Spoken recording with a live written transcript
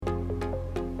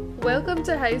Welcome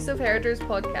to House of Herders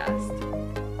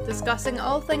podcast, discussing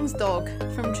all things dog,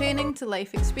 from training to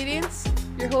life experience.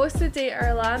 Your hosts today are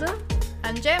Alana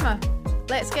and Gemma.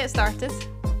 Let's get started.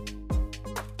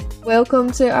 Welcome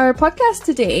to our podcast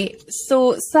today.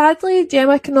 So sadly,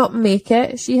 Gemma cannot make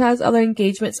it. She has other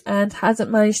engagements and hasn't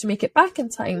managed to make it back in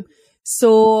time.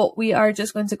 So we are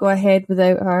just going to go ahead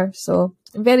without her. So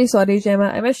I'm very sorry, Gemma.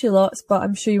 I miss you lots, but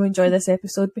I'm sure you enjoy this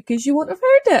episode because you won't have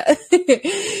heard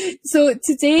it. So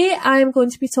today I'm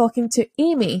going to be talking to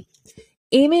Amy.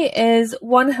 Amy is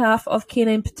one half of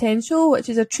Canine Potential, which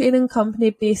is a training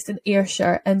company based in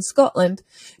Ayrshire in Scotland.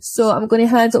 So I'm going to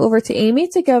hand it over to Amy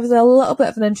to give us a little bit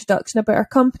of an introduction about her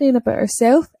company and about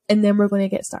herself, and then we're going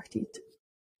to get started.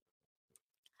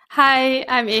 Hi,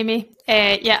 I'm Amy.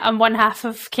 I'm one half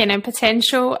of Canine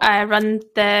Potential. I run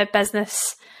the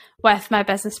business with my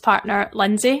business partner,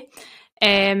 Lindsay.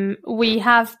 We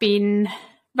have been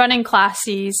running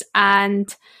classes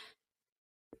and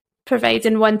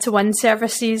providing one-to-one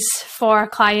services for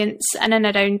clients in and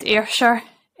around Ayrshire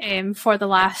for the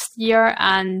last year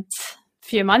and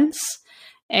few months.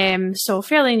 So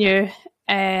fairly new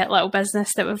little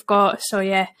business that we've got. So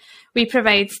yeah, we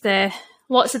provide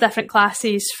lots of different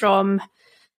classes from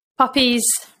puppies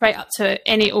right up to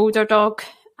any older dog.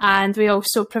 And we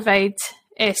also provide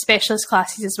specialist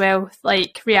classes as well,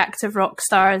 like reactive rock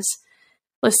stars,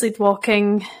 loose lead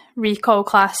walking, recall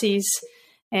classes,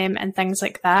 and things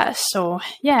like that. So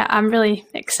yeah, I'm really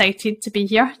excited to be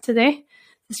here today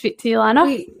to speak to you,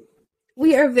 Lana.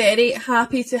 We are very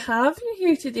happy to have you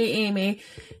here today, Amy.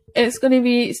 It's going to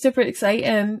be super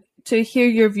exciting to hear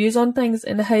your views on things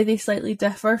and how they slightly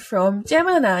differ from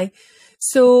Gemma and I.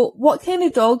 So what kind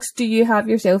of dogs do you have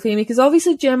yourself, Amy? Because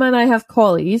obviously Gemma and I have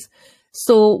collies.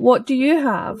 So what do you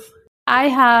have? I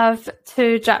have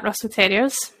 2 Jack Russell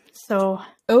Terriers. So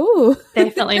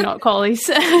definitely not collies.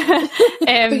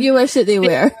 But you wish that they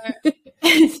were.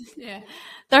 Yeah,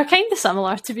 they're kind of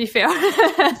similar, to be fair.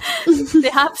 They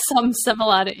have some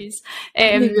similarities.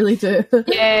 They really do.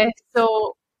 Yeah,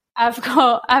 so I've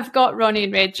got Ronnie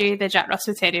and Reggie, the Jack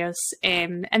Russell Terriers,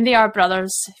 and they are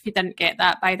brothers. If you didn't get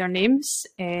that by their names,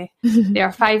 they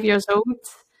are 5 years old,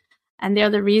 and they're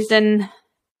the reason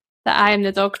that I am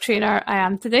the dog trainer I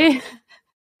am today.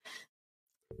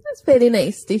 That's very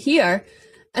nice to hear.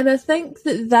 And I think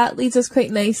that leads us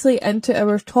quite nicely into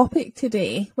our topic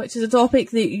today, which is a topic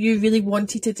that you really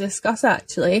wanted to discuss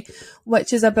actually,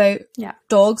 which is about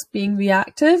dogs being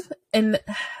reactive and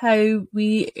how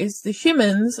we as the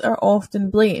humans are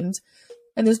often blamed.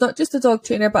 And there's not just a dog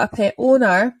trainer but a pet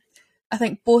owner. I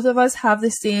think both of us have the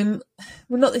same,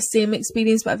 well not the same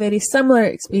experience, but a very similar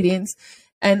experience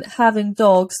in having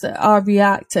dogs that are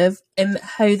reactive, and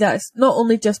how that's not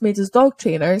only just made us dog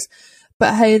trainers,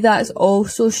 but how that's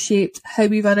also shaped how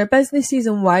we run our businesses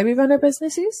and why we run our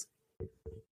businesses.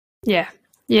 Yeah,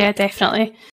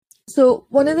 definitely. So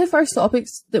one of the first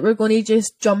topics that we're going to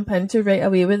just jump into right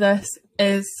away with this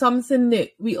is something that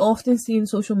we often see in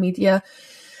social media,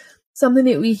 something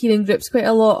that we hear in groups quite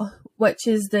a lot, which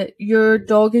is that your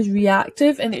dog is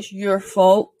reactive and it's your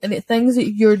fault, and that things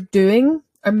that you're doing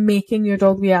are making your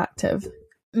dog reactive.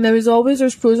 Now, as always,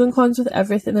 there's pros and cons with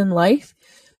everything in life.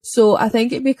 So I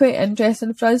think it'd be quite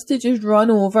interesting for us to just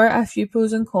run over a few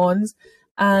pros and cons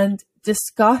and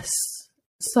discuss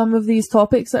some of these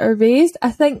topics that are raised.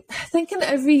 I think in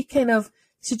every kind of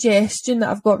suggestion that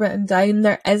I've got written down,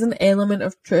 there is an element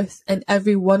of truth in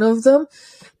every one of them.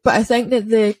 But I think that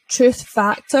the truth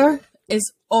factor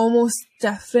is almost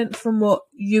different from what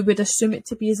you would assume it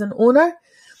to be as an owner.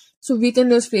 So reading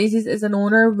those phrases as an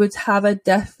owner would have a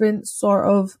different sort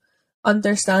of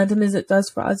understanding as it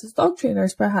does for us as dog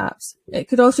trainers, perhaps. It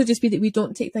could also just be that we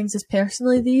don't take things as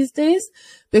personally these days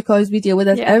because we deal with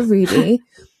it every day.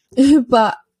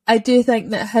 But I do think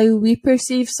that how we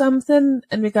perceive something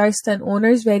in regards to an owner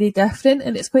is very different,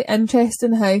 and it's quite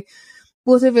interesting how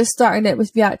both of us starting it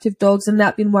with reactive dogs and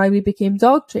that being why we became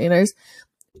dog trainers.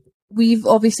 We've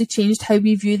obviously changed how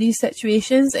we view these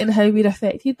situations and how we're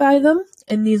affected by them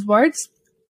in these words.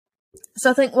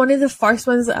 So I think one of the first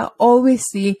ones that I always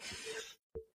see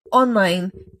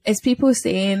online is people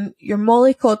saying you're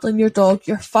mollycoddling your dog,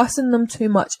 you're fussing them too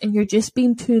much, and you're just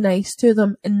being too nice to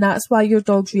them, and that's why your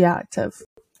dog's reactive.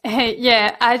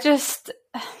 To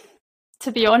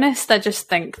be honest, I just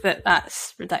think that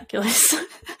that's ridiculous.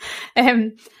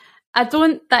 I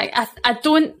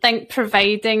don't think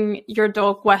providing your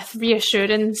dog with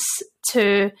reassurance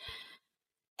to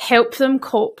help them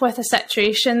cope with a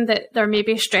situation that they're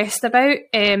maybe stressed about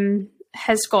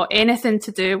has got anything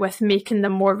to do with making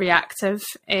them more reactive.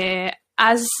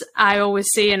 As I always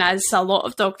say, and as a lot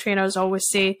of dog trainers always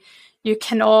say, you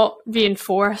cannot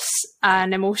reinforce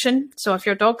an emotion. So if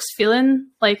your dog's feeling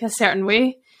like a certain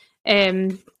way,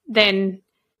 then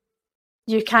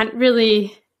you can't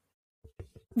really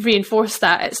reinforce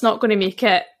that. It's not going to make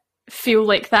it feel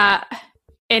like that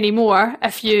anymore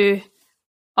if you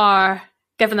are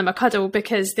giving them a cuddle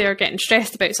because they're getting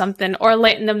stressed about something, or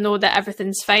letting them know that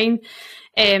everything's fine.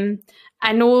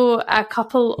 I know a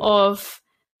couple of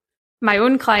my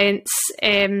own clients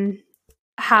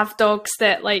have dogs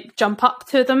that like jump up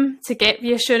to them to get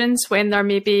reassurance when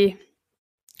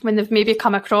they've maybe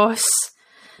come across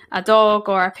a dog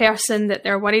or a person that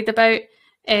they're worried about.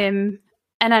 And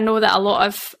I know that a lot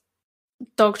of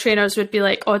dog trainers would be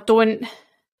like, oh, don't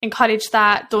encourage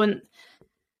that, don't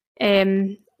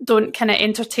kind of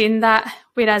entertain that.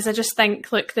 Whereas I just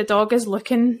think, look, the dog is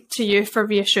looking to you for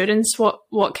reassurance.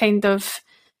 What kind of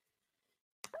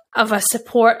a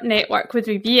support network would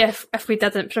we be if we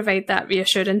didn't provide that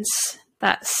reassurance?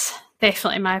 That's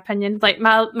definitely my opinion. Like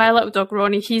my little dog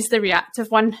Ronnie, he's the reactive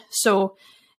one. So,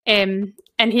 and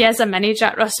he is a mini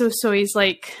Jack Russell, so he's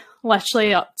like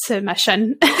literally up to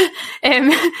mission.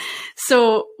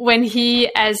 So when he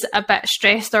is a bit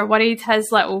stressed or worried,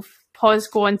 his little paws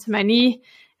go onto my knee,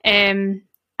 and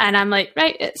I'm like,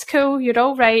 right, it's cool, you're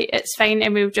all right, it's fine,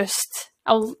 and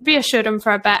I'll reassure him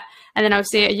for a bit, and then I'll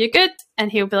say, are you good?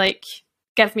 And he'll be like,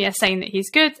 give me a sign that he's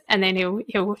good, and then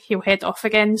he'll head off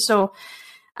again. So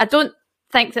I don't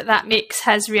think that makes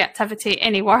his reactivity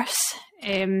any worse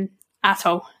at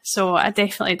all. So I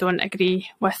definitely don't agree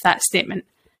with that statement.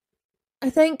 I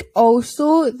think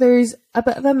also there's a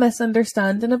bit of a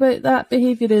misunderstanding about that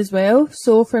behaviour as well.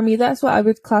 So for me, that's what I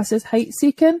would class as height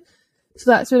seeking. So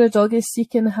that's where a dog is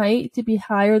seeking height to be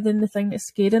higher than the thing that's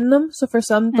scaring them. So for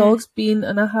some dogs, being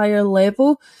on a higher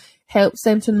level helps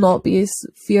them to not be as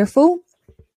fearful.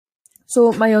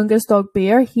 So my youngest dog,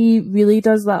 Bear, he really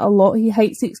does that a lot. He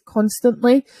height seeks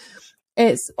constantly.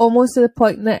 It's almost to the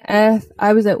point that if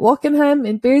I was out walking him,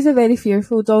 and Bear's a very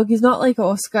fearful dog, he's not like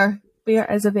Oscar. Bear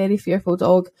is a very fearful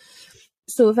dog.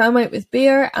 So if I'm out with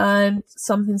Bear and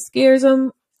something scares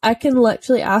him, I can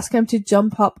literally ask him to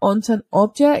jump up onto an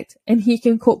object and he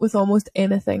can cope with almost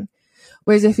anything.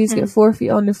 Whereas if he's got 4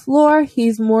 feet on the floor,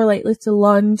 he's more likely to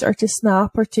lunge or to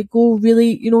snap or to go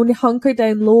really, to hunker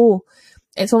down low.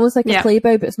 It's almost like a play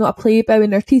bow, but it's not a play bow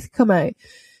and their teeth come out.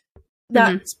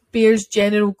 That's Bear's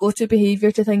general go-to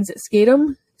behaviour to things that scare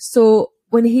him. So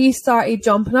when he started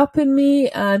jumping up in me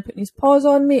and putting his paws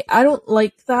on me, I don't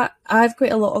like that. I have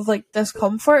quite a lot of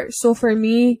discomfort. So for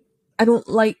me, I don't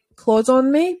like claws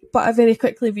on me, but I very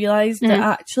quickly realised that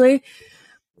actually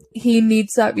he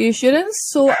needs that reassurance.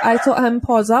 So I taught him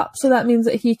paws up. So that means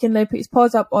that he can now put his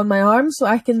paws up on my arm, so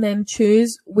I can then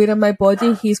choose where in my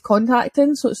body he's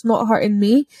contacting, so it's not hurting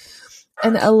me.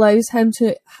 And it allows him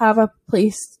to have a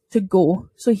place to go.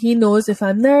 So he knows if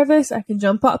I'm nervous, I can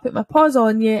jump up, put my paws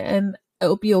on you, and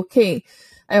it'll be okay.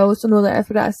 I also know that if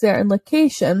we're at a certain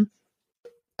location,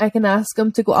 I can ask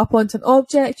him to go up onto an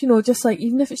object, just like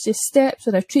even if it's just steps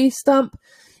or a tree stump,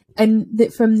 and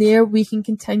that from there we can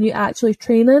continue actually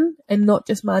training and not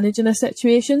just managing a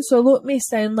situation. So although it may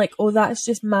sound like, oh, that's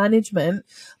just management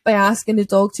by asking the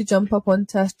dog to jump up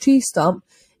onto a tree stump,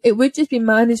 it would just be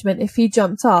management if he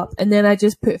jumped up and then I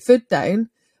just put food down.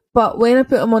 But when I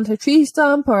put him onto a tree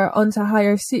stump or onto a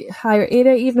higher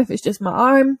area, even if it's just my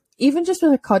arm, even just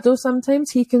with a cuddle,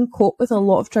 sometimes he can cope with a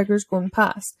lot of triggers going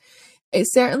past. It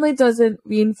certainly doesn't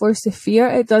reinforce the fear.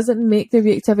 It doesn't make the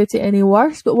reactivity any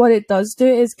worse. But what it does do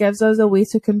is gives us a way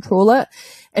to control it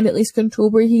and at least control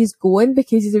where he's going,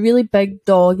 because he's a really big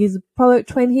dog. He's probably about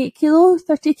 28 kilo,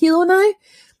 30 kilo now.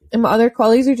 And my other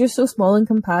collies are just so small in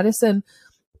comparison.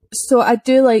 So I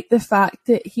do like the fact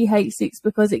that he height seeks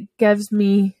because it gives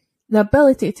me the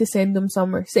ability to send him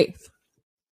somewhere safe.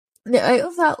 Now, out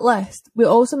of that list, we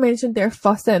also mentioned their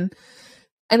fussing.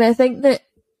 And I think that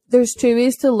there's 2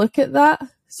 ways to look at that.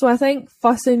 So I think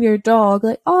fussing your dog,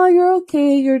 like, oh, you're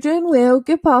okay, you're doing well,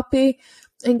 good puppy,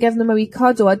 and giving them a wee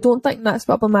cuddle, I don't think that's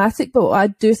problematic. But what I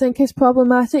do think is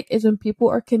problematic is when people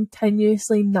are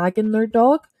continuously nagging their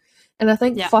dog. And I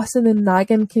think fussing and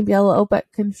nagging can be a little bit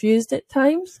confused at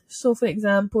times. So for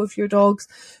example, if your dogs,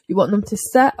 you want them to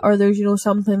sit, or there's,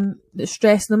 something that's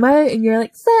stressing them out, and you're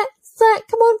like, sit,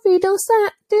 come on, Fredo,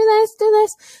 sit, do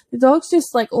this. The dog's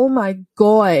just like, oh my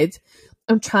God,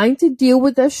 I'm trying to deal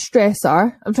with this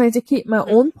stressor. I'm trying to keep my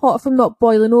own pot from not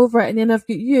boiling over, and then I've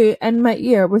got you in my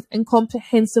ear with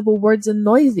incomprehensible words and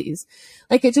noises.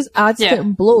 Like, it just adds to it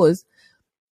and blows.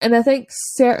 And I think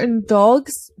certain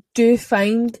dogs do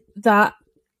find that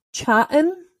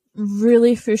chatting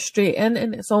really frustrating,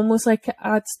 and it's almost like it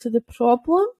adds to the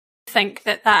problem. I think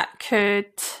that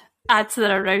could add to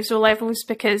their arousal levels,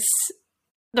 because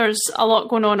there's a lot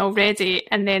going on already,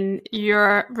 and then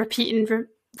you're repeating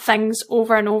things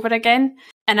over and over again,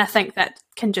 and I think that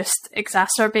can just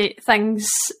exacerbate things,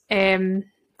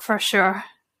 for sure.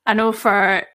 I know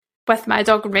with my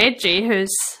dog Reggie,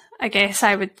 who's, I guess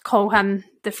I would call him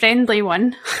the friendly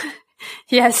one,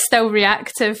 he is still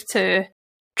reactive to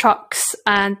trucks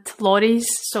and lorries,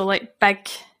 so like big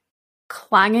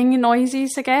clanging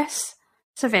noises, I guess.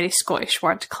 It's a very Scottish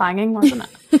word, clanging, wasn't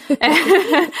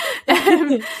it?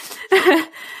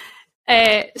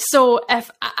 So if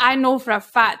I know for a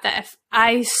fact that if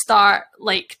I start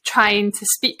like trying to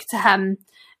speak to him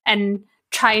and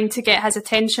trying to get his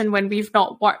attention when we've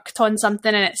not worked on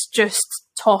something and it's just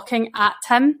talking at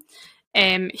him,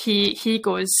 he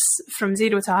goes from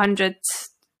 0 to 100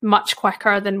 much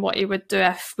quicker than what he would do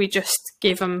if we just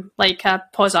gave him like a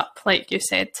pause up, like you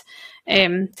said,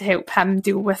 to help him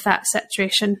deal with that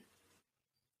situation.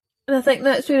 And I think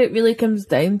that's where it really comes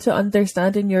down to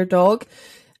understanding your dog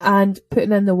and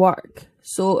putting in the work.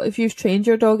 So if you've trained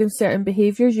your dog in certain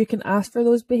behaviours, you can ask for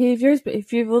those behaviours, but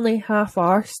if you've only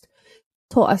half-arsed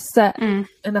taught a sit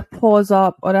and a pause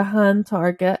up or a hand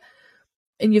target,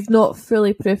 and you've not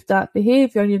fully proofed that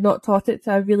behaviour and you've not taught it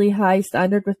to a really high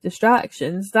standard with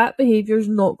distractions, that behaviour is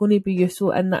not going to be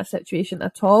useful in that situation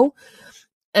at all.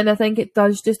 And I think it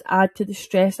does just add to the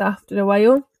stress after a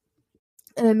while.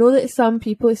 And I know that some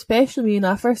people, especially when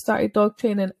I first started dog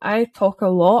training, I talk a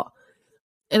lot,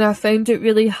 and I found it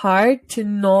really hard to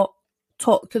not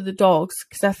talk to the dogs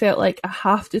because I felt like I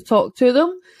have to talk to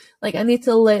them. Like I need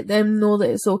to let them know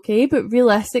that it's okay, but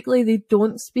realistically they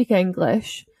don't speak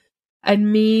English.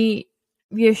 And me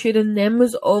reassuring them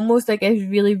was almost, I guess,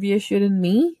 really reassuring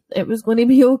me it was going to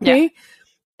be okay. Yeah.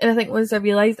 And I think once I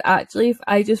realised, actually, if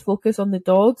I just focus on the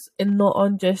dogs and not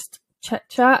on just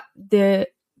chit-chat, they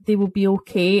will be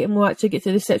okay and we'll actually get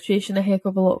to the situation a heck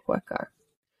of a lot quicker.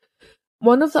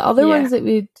 One of the other ones that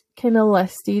we'd kind of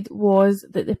listed was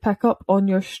that they pick up on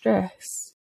your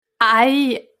stress.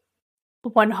 I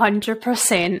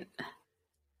 100%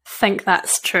 think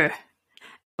that's true.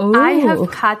 Ooh. I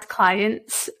have had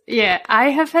clients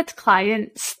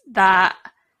that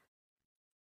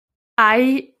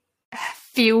I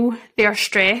feel their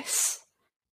stress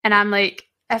and I'm like,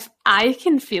 if I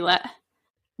can feel it,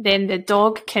 then the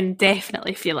dog can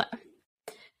definitely feel it.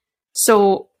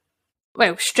 So,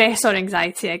 well, stress or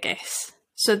anxiety, I guess.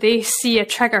 So they see a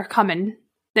trigger coming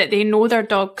that they know their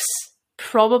dog's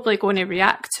probably going to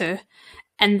react to,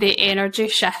 and the energy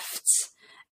shifts.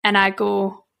 And I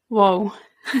go, whoa,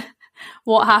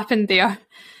 what happened there?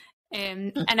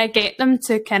 And I get them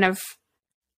to kind of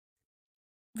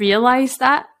realise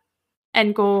that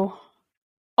and go,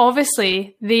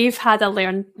 obviously they've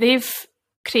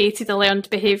created a learned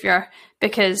behaviour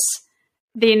because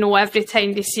they know every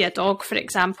time they see a dog, for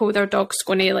example, their dog's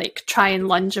going to like try and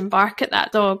lunge and bark at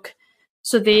that dog.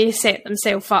 So they set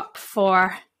themselves up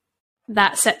for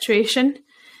that situation.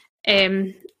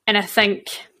 And I think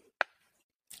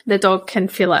the dog can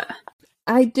feel it.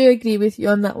 I do agree with you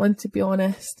on that one, to be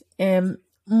honest.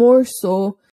 More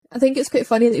so, I think it's quite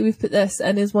funny that we've put this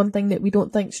in as one thing that we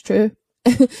don't think is true.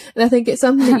 And I think it's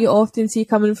something that you often see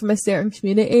coming from a certain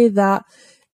community that,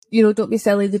 you know, don't be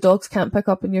silly, the dogs can't pick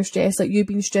up on your stress. Like, you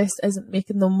being stressed isn't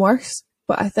making them worse.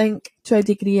 But I think to a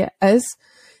degree it is.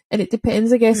 And it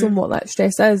depends, I guess, on what that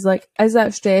stress is. Like, is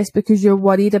that stress because you're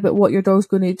worried about what your dog's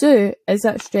going to do? Is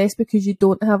that stress because you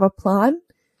don't have a plan?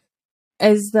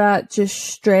 Is that just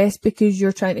stress because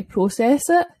you're trying to process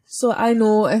it? So I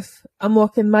know if I'm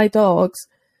walking my dogs,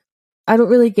 I don't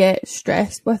really get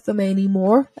stressed with them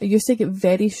anymore. I used to get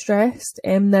very stressed,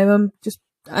 and now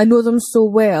I know them so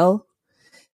well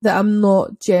that I'm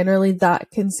not generally that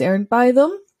concerned by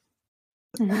them.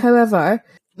 Mm-hmm. However,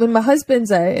 when my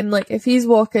husband's out and like if he's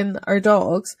walking our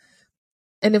dogs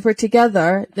and if we're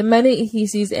together, the minute he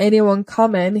sees anyone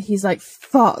coming, he's like,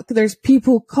 fuck, there's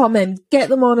people coming, get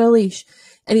them on a leash.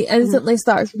 And he instantly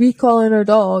starts recalling our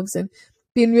dogs and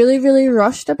being really, really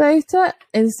rushed about it,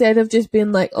 instead of just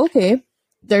being like, okay,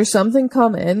 there's something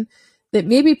coming that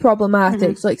may be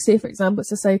problematic. So, like, say, for example,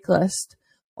 it's a cyclist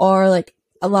or like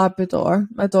a Labrador.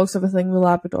 My dogs have a thing with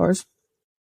Labradors.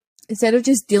 Instead of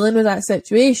just dealing with that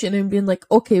situation and being like,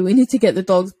 okay, we need to get the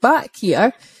dogs back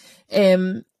here,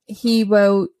 he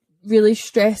will really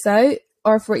stress out.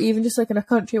 Or if we're even just like in a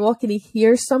country walk and he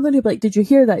hears something, he'll be like, did you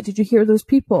hear that? Did you hear those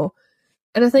people?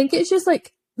 And I think it's just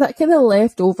like that kind of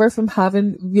left over from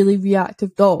having really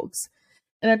reactive dogs.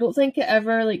 And I don't think it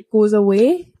ever like goes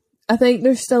away. I think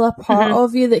there's still a part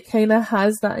of you that kind of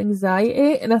has that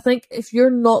anxiety. And I think if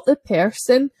you're not the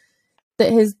person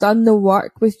that has done the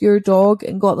work with your dog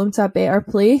and got them to a better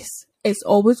place, it's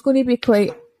always going to be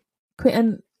quite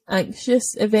an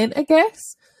anxious event, I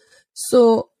guess.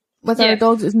 So with our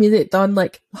dogs, it's me that done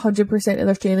like 100% of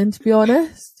their training, to be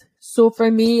honest. So for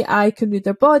me, I can read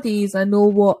their bodies. I know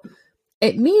what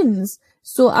it means.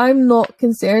 So I'm not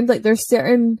concerned. Like, there's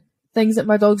certain things that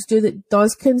my dogs do that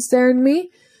does concern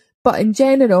me. But in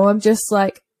general, I'm just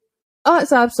like, oh,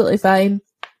 it's absolutely fine.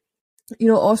 You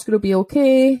know, Oscar will be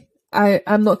okay.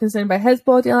 I'm not concerned by his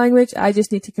body language. I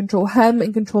just need to control him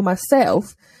and control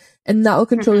myself. And that'll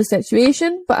control the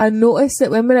situation. But I notice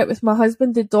that when we're out with my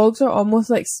husband, the dogs are almost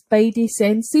like spidey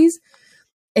senses.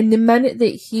 And the minute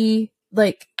that he,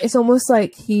 like, it's almost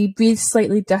like he breathes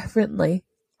slightly differently.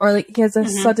 Or like he has a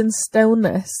sudden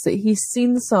stillness, that he's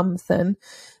seen something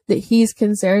that he's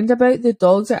concerned about. The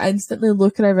dogs are instantly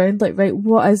looking around like, right,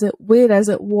 what is it? Where is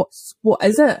it? What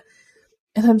is it?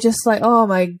 And I'm just like, oh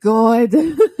my God.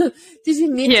 Did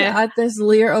you need to add this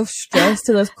layer of stress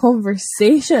to this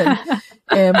conversation?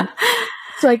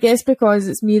 So I guess because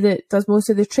it's me that does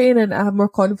most of the training, I have more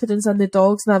confidence in the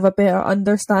dogs and I have a better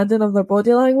understanding of their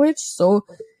body language. So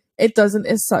it doesn't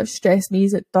as such stress me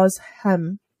as it does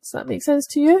him. Does that make sense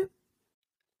to you?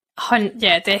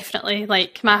 Yeah, definitely.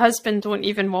 Like, my husband won't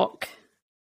even walk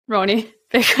Ronnie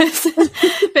because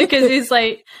he's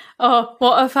like, oh,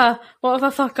 what if I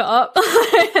fuck it up?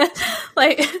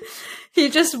 Like, he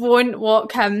just won't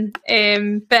walk him.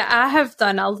 But I have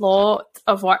done a lot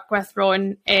of work with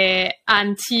Ron,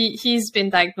 and he's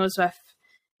been diagnosed with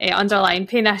underlying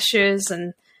pain issues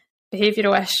and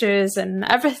behavioural issues and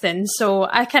everything. So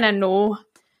I kind of know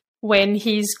when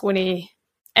he's going to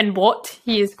and what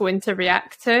he is going to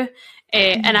react to.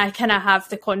 And I kind of have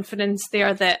the confidence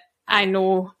there that I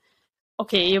know,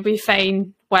 okay, you'll be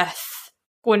fine with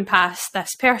going past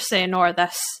this person or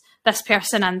this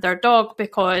person and their dog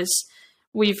because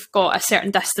we've got a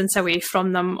certain distance away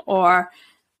from them or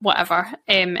whatever.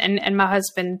 And my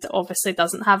husband obviously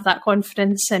doesn't have that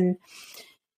confidence and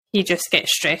he just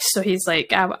gets stressed. So he's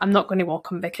like, I'm not going to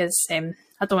walk him because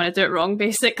I don't want to do it wrong,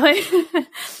 basically.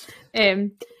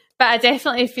 But I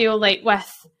definitely feel like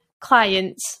with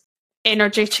clients,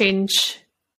 energy change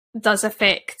does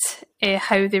affect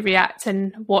how they react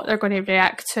and what they're going to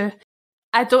react to.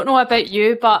 I don't know about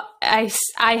you, but I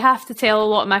have to tell a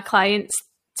lot of my clients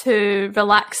to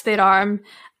relax their arm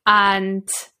and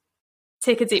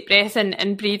take a deep breath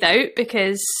and breathe out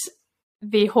because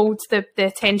they hold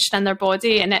the tension in their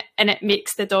body and it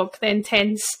makes the dog then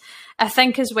tense. I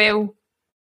think as well,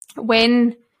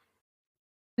 when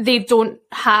they don't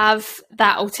have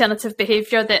that alternative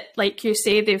behaviour that, like you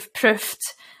say, they've proved,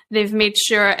 they've made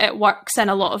sure it works in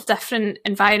a lot of different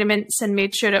environments and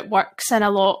made sure it works with a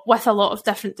lot of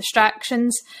different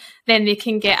distractions, then they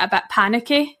can get a bit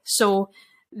panicky. So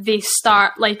they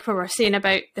start, like we were saying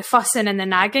about the fussing and the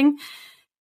nagging,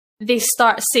 they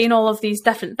start saying all of these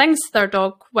different things to their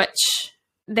dog, which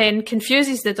then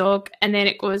confuses the dog, and then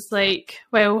it goes like,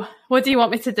 well, what do you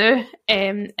want me to do?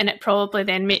 And it probably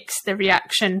then makes the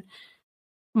reaction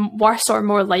worse or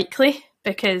more likely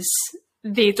because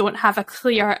they don't have a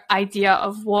clear idea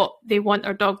of what they want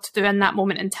their dog to do in that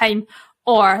moment in time,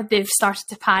 or they've started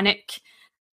to panic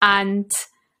and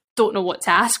don't know what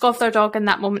to ask of their dog in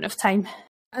that moment of time.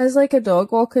 As like a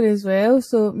dog walker as well,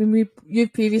 so I mean,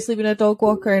 you've previously been a dog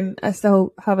walker and I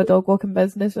still have a dog walking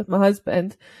business with my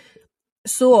husband.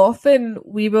 So often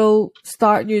we will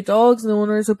start new dogs and the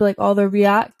owners will be like, oh, they're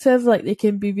reactive, like they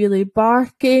can be really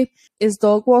barky. As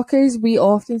dog walkers, we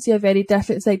often see a very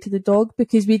different side to the dog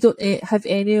because we don't have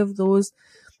any of those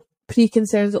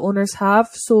pre-concerns that owners have.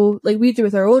 So like we do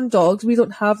with our own dogs, we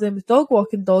don't have them with dog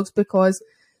walking dogs because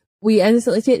we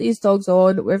instantly take these dogs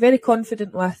on, we're very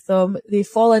confident with them, they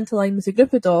fall into line with a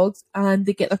group of dogs and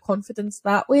they get their confidence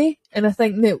that way. And I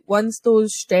think that once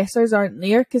those stressors aren't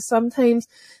there, because sometimes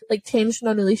like tension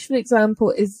on a leash, for example,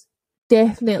 is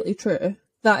definitely true.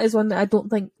 That is one that I don't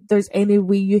think there's any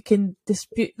way you can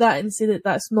dispute that and say that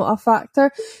that's not a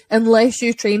factor unless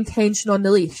you train tension on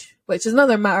the leash, which is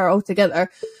another matter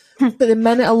altogether. But the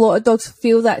minute a lot of dogs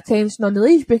feel that tension on the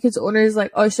leash because the owner is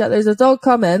like, oh shit, there's a dog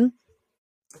coming,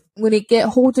 when it get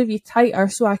hold of you tighter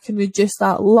so I can reduce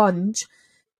that lunge,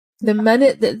 the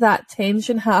minute that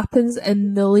tension happens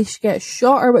and the leash gets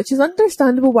shorter, which is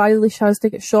understandable why the leash has to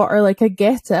get shorter, like I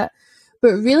get it,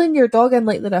 but reeling your dog in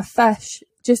like they're a fish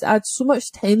just adds so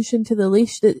much tension to the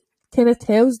leash that kind of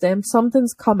tells them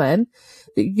something's coming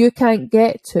that you can't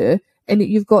get to and that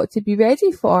you've got to be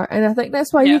ready for. And I think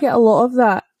that's why you get a lot of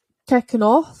that kicking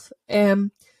off.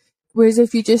 Whereas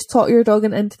if you just taught your dog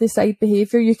an into the side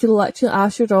behaviour, you could literally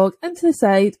ask your dog into the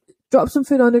side, drop some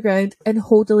food on the ground and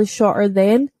hold the leash shorter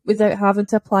then without having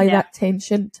to apply that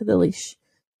tension to the leash.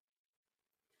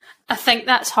 I think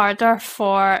that's harder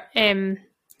for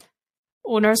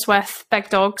owners with big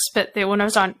dogs, but the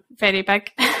owners aren't very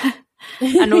big.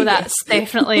 I know that's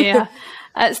definitely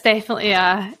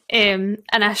an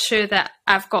issue that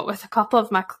I've got with a couple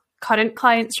of my current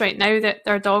clients right now, that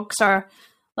their dogs are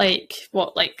like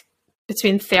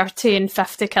between 30 and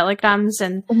 50 kilograms,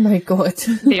 and oh my god,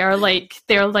 they're like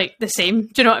the same.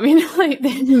 Do you know what I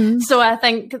mean? So I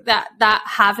think that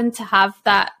having to have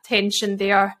that tension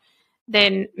there,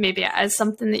 then maybe it is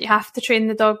something that you have to train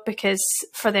the dog, because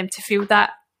for them to feel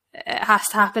that, it has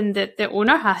to happen that the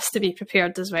owner has to be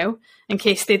prepared as well in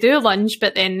case they do lunge.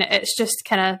 But then it's just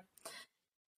kind of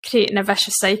creating a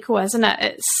vicious cycle, isn't it?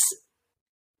 It's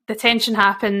the tension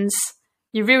happens,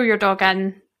 you reel your dog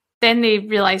in, then they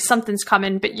realise something's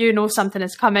coming, but you know something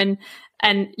is coming,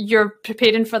 and you're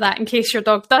preparing for that in case your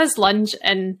dog does lunge.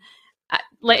 And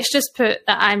let's just put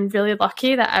that I'm really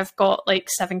lucky that I've got like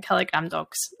 7 kilogram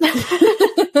dogs.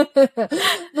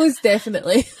 Most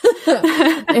definitely.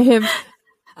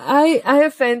 I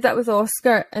have found that with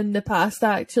Oscar in the past,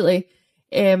 actually.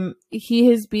 He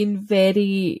has been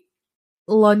very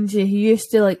lungy. He used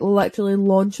to like literally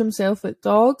launch himself at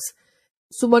dogs.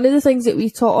 So one of the things that we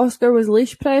taught Oscar was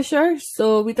leash pressure.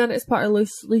 So we done it as part of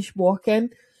loose leash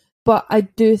walking. But I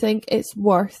do think it's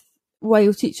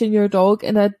worthwhile teaching your dog,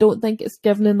 and I don't think it's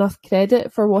given enough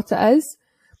credit for what it is.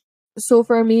 So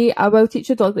for me, I will teach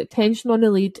a dog that tension on the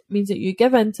lead means that you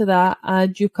give in to that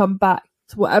and you come back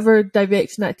to whatever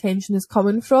direction that tension is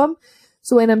coming from.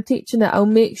 So when I'm teaching it, I'll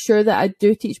make sure that I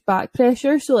do teach back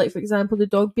pressure. So like, for example, the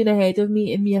dog being ahead of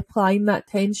me and me applying that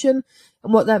tension.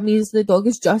 And what that means, the dog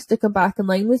is just to come back in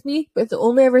line with me. But the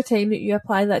only ever time that you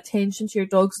apply that tension to your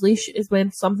dog's leash is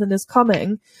when something is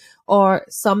coming, or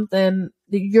something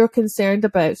that you're concerned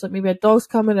about. So like maybe a dog's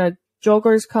coming, or a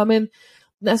jogger's coming.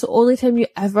 That's the only time you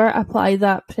ever apply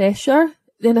that pressure.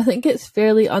 Then I think it's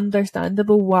fairly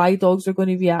understandable why dogs are going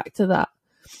to react to that.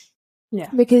 Yeah.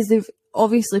 Because they've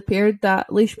obviously paired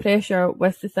that leash pressure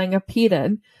with the thing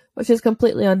appearing, which is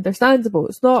completely understandable.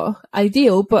 It's not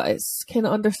ideal, but it's kind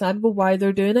of understandable why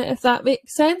they're doing it, if that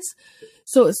makes sense.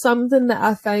 So it's something that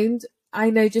I found I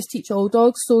now just teach all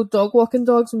dogs. So dog walking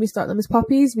dogs, when we start them as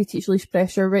puppies, we teach leash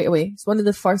pressure right away. It's one of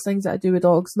the first things that I do with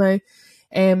dogs now.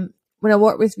 When I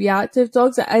work with reactive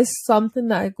dogs, it is something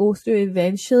that I go through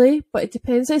eventually, but it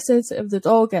depends how sensitive the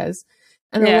dog is.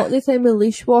 And a lot of the time with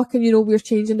leash walking, we're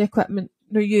changing the equipment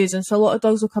they're using. So a lot of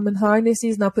dogs will come in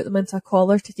harnesses and I'll put them into a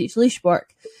collar to teach leash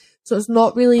work. So it's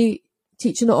not really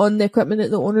teaching it on the equipment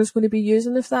that the owner's going to be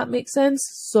using, if that makes sense.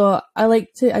 So I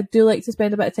do like to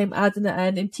spend a bit of time adding it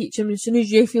in and teach them, as soon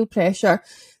as you feel pressure,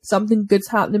 something good's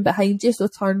happening behind you, so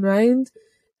turn round.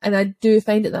 And I do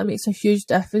find that makes a huge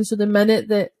difference. So the minute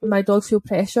that my dogs feel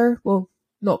pressure, well,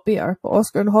 not Beater, but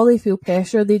Oscar and Holly feel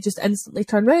pressure, they just instantly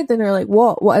turn around and they're like,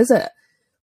 what is it?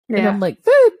 Yeah. And I'm like,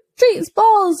 food, treats,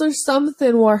 balls, or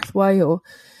something worthwhile.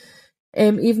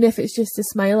 Even if it's just to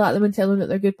smile at them and tell them that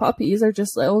they're good puppies, they're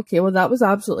just like, okay, well, that was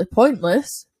absolutely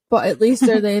pointless. But at least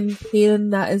they're then hearing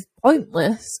that is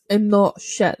pointless and not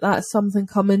shit, that's something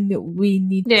coming that we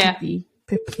need to be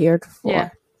prepared for. Yeah.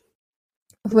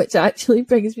 Which actually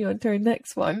brings me on to our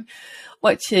next one,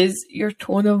 which is your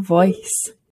tone of voice.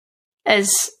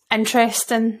 Is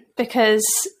interesting, because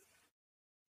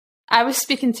I was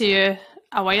speaking to you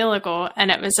a while ago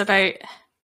and it was about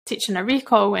teaching a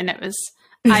recall, and it was,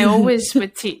 I always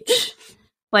would teach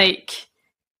like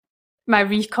my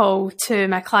recall to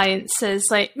my clients is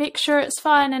like, make sure it's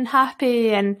fun and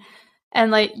happy, and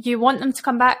like you want them to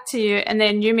come back to you. And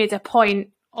then you made a point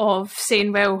of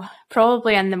saying, well,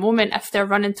 probably in the moment, if they're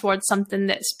running towards something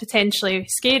that's potentially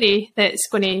scary, that's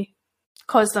going to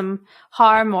cause them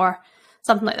harm or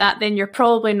something like that, then you're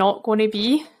probably not going to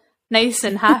be nice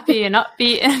and happy and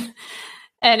upbeat.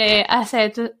 And I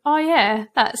said, oh yeah,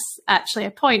 that's actually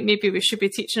a point. Maybe we should be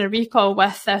teaching a recall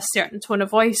with a certain tone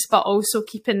of voice, but also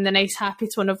keeping the nice, happy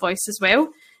tone of voice as well.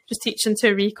 Just teaching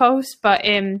 2 recalls. But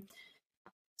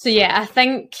so yeah, I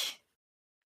think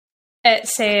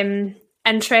it's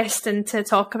interesting to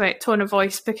talk about tone of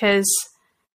voice, because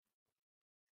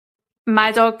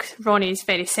my dog Ronnie is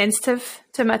very sensitive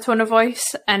to my tone of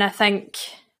voice, and I think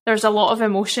there's a lot of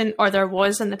emotion, or there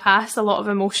was in the past a lot of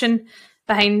emotion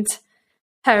behind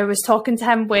how I was talking to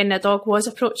him when a dog was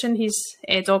approaching. He's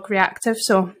a dog reactive,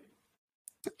 so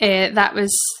that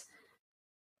was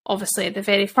obviously the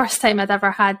very first time I'd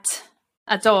ever had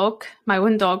a dog, my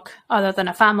own dog, other than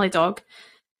a family dog.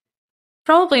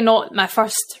 Probably not my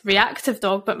first reactive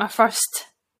dog, but my first,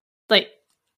 like,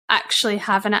 actually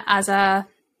having it as a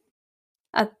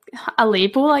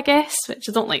label, I guess, which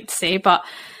I don't like to say, but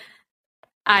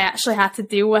I actually had to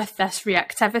deal with this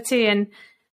reactivity. And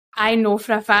I know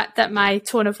for a fact that my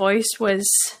tone of voice was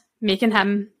making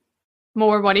him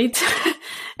more worried.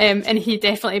 And he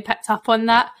definitely picked up on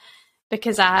that,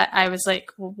 because I was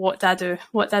like, well, what do I do?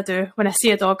 What do I do? When I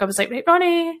see a dog, I was like, right,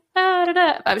 Ronnie, da, da,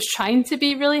 da. I was trying to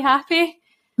be really happy,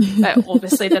 but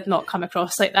obviously did not come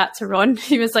across like that to Ron.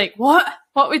 He was like, what?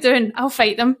 What are we doing? I'll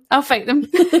fight them. I'll fight them.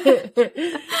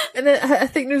 And I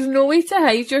think there's no way to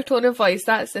hide your tone of voice.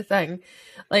 That's the thing.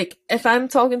 Like, if I'm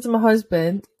talking to my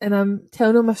husband and I'm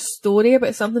telling him a story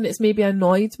about something that's maybe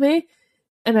annoyed me,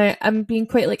 and I'm being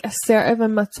quite like assertive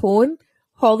in my tone,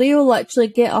 Holly will literally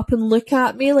get up and look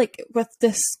at me like with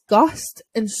disgust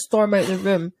and storm out the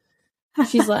room.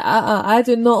 She's like, I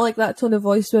do not like that tone of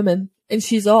voice, woman. And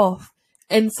she's off.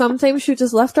 And sometimes she'll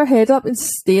just lift her head up and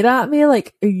stare at me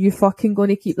like, are you fucking going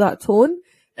to keep that tone?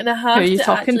 And I have Who are you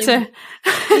talking to?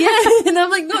 Yeah, and I'm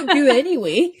like, not you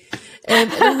anyway.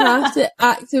 And I have to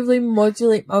actively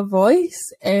modulate my voice,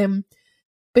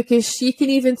 because she can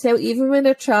even tell, even when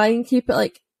I try and keep it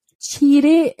like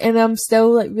cheery and I'm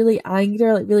still like really angry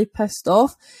or like really pissed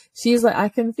off, she's like, I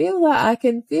can feel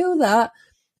that.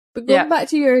 But going back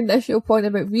to your initial point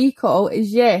about recall,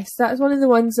 is yes, that's one of the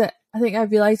ones that I think I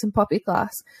realised in puppy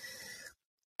class.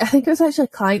 I think it was actually a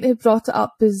client who brought it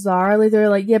up bizarrely. They were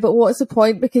like, yeah, but what's the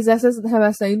point? Because this isn't how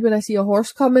I sound when I see a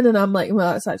horse coming. And I'm like,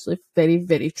 well, that's actually very,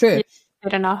 very true. Yeah,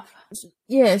 fair enough.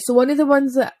 Yeah, so one of the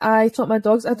ones that I taught my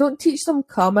dogs, I don't teach them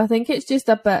come. I think it's just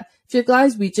a bit, if you're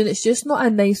Glaswegian, it's just not a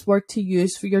nice word to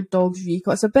use for your dog's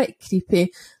recall. It's a bit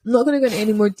creepy. I'm not going to go into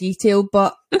any more detail,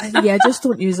 but yeah, just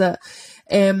don't use it.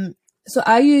 So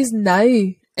I use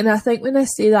now. And I think when I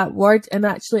say that word and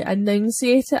actually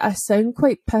enunciate it, I sound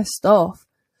quite pissed off.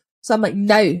 So I'm like,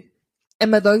 now.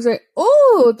 And my dog's like,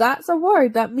 oh, that's a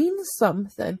word. That means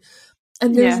something.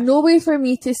 And there's no way for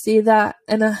me to say that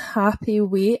in a happy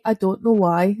way. I don't know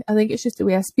why. I think it's just the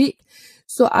way I speak.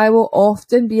 So I will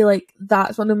often be like,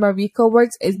 that's one of my recall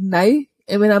words is now.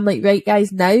 And when I'm like, right,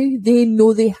 guys, now, they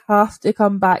know they have to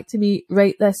come back to me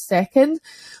right this second.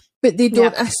 But they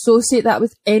don't associate that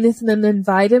with anything in the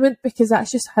environment, because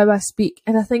that's just how I speak.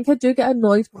 And I think I do get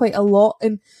annoyed quite a lot.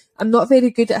 And I'm not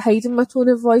very good at hiding my tone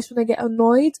of voice when I get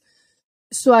annoyed.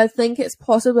 So I think it's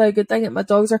possibly a good thing that my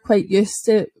dogs are quite used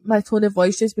to my tone of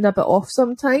voice just being a bit off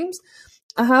sometimes.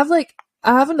 I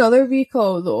have another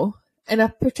recall though. And I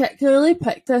particularly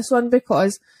picked this one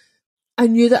because I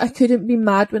knew that I couldn't be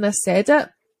mad when I said it.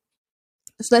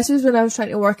 So this was when I was trying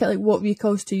to work out like what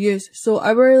recalls to use. So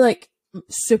our like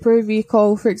super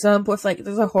recall, for example, if like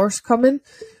there's a horse coming,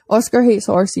 Oscar hates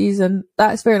horses, and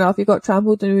that's fair enough. He got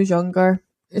trampled when he was younger.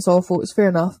 It's awful. It's fair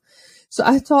enough. So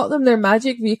I taught them their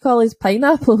magic recall is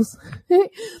pineapples. And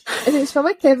it's from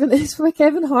a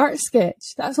Kevin Hart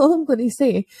sketch. That's all I'm going to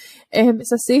say.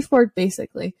 It's a safe word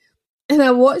basically. And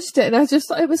I watched it and I just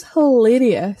thought it was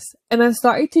hilarious. And I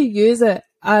started to use it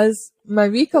as my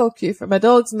recall cue for my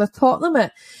dogs, and I taught them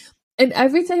it. And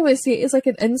every time I say it, it's like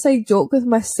an inside joke with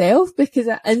myself, because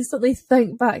I instantly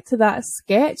think back to that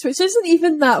sketch, which isn't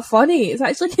even that funny. It's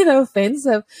actually kind of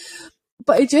offensive.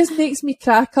 But it just makes me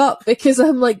crack up, because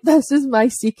I'm like, this is my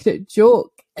secret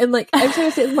joke. And like, every time I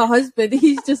say it to my husband,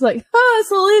 he's just like, it's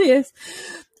hilarious.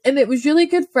 And it was really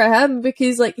good for him,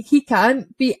 because like, he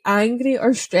can't be angry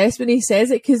or stressed when he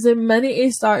says it, because the minute he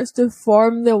starts to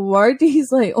form the word,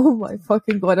 he's like, oh my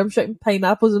fucking God, I'm shouting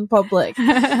pineapples in public.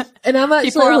 And I'm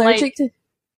actually allergic to...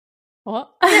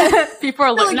 What? Yeah. People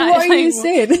are looking like, at what are you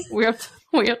saying?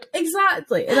 Weird.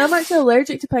 Exactly. And I'm actually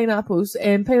allergic to pineapples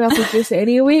and pineapple juice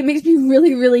anyway. It makes me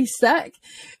really, really sick.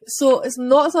 So it's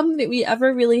not something that we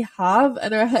ever really have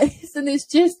in our house. And it's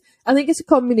just, I think it's a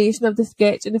combination of the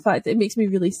sketch and the fact that it makes me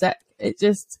really sick. It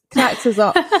just cracks us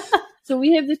up. So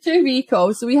we have the two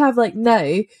recalls. So we have like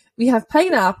now, we have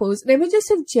pineapples, and then we just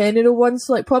have general ones.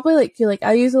 So like probably like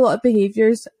I use a lot of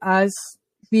behaviours as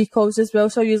recalls as well.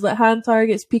 So I use like hand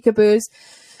targets, peekaboos.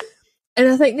 And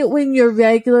I think that when you're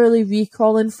regularly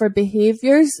recalling for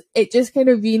behaviours, it just kind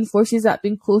of reinforces that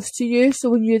being close to you. So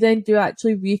when you then do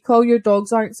actually recall, your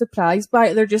dogs aren't surprised by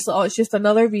it. They're just like, oh, it's just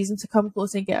another reason to come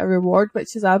close and get a reward,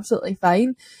 which is absolutely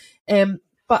fine. But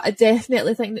I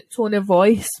definitely think that tone of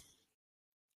voice,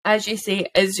 as you say,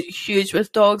 is huge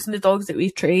with dogs and the dogs that we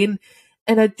train.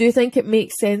 And I do think it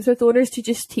makes sense with owners to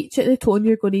just teach it the tone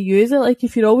you're going to use it. Like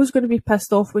if you're always going to be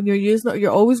pissed off when you're using it, or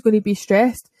you're always going to be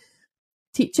stressed,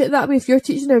 teach it that way. If you're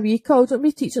teaching a recall, don't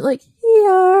be teaching like,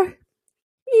 here,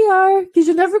 because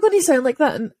you're never going to sound like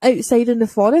that outside in the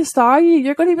forest, are you?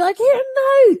 You're going to be like, here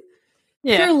now.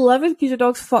 Yeah. You're living because your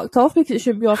dog's fucked off because it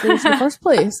shouldn't be off leash in the first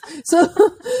place. So,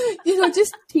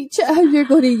 just teach it how you're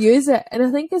going to use it. And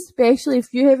I think especially if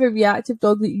you have a reactive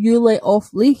dog that you let off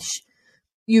leash,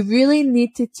 you really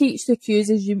need to teach the cues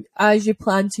as you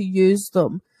plan to use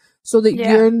them, so that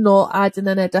you're not adding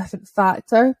in a different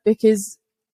factor, because,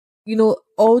 you know,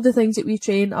 all the things that we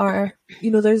train are,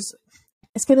 you know,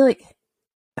 it's kind of like,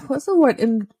 what's the word?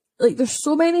 And like, there's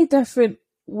so many different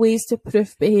ways to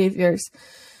proof behaviours.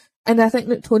 And I think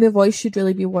that tone of voice should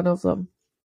really be one of them.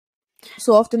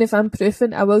 So often if I'm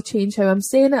proofing, I will change how I'm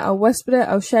saying it, I'll whisper it,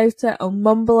 I'll shout it, I'll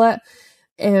mumble it.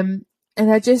 And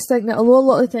I just think that although a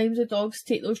lot of times the dogs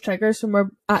take those triggers from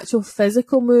our actual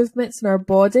physical movements in our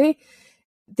body,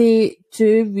 they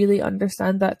do really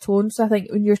understand that tone. So I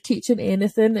think when you're teaching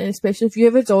anything, and especially if you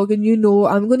have a dog and you know,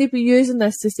 I'm going to be using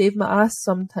this to save my ass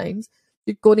sometimes,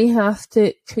 you're going to have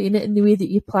to train it in the way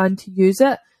that you plan to use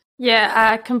it. Yeah,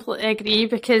 I completely agree,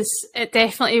 because it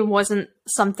definitely wasn't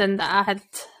something that I had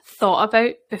thought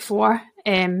about before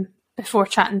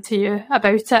chatting to you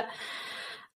about it.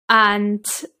 And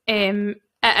it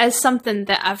is something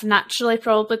that I've naturally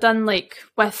probably done, like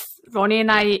with Ronnie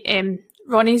and I.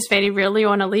 Ronnie's very rarely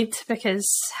on a lead because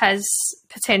his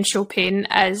potential pain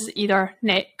is either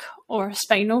neck or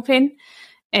spinal pain.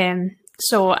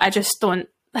 So I just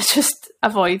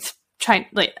avoid trying,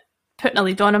 like, putting a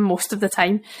lead on him most of the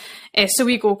time. So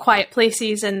we go quiet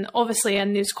places, and obviously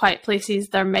in those quiet places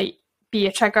there might be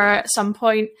a trigger at some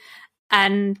point.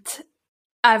 And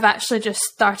I've actually just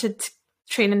started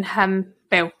training him,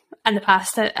 well, in the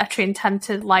past I trained him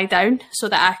to lie down so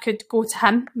that I could go to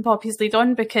him and pop his lead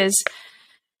on, because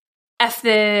if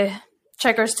the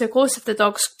trigger's too close, if the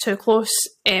dog's too close,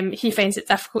 he finds it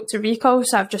difficult to recall.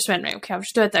 So I've just went, right, okay, I'll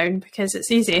just do it down because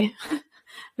it's easy.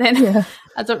 Then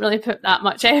I don't really put that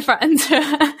much effort into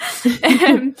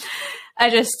it.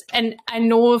 And I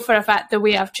know for a fact the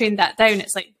way I've trained that down,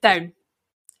 it's like down,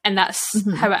 and that's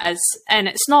how it is. And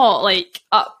it's not like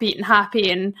upbeat and happy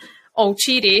and all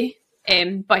cheery,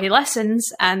 but he listens,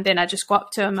 and then I just go up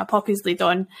to him, I pop his lead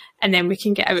on, and then we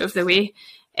can get out of the way.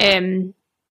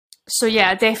 So yeah,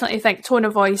 I definitely think tone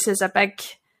of voice is a big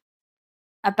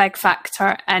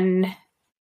factor in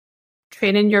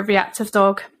training your reactive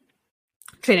dog,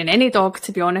 training any dog,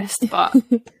 to be honest, but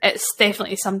it's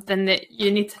definitely something that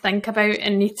you need to think about,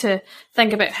 and need to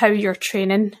think about how you're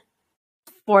training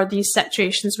for these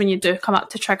situations when you do come up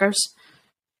to triggers.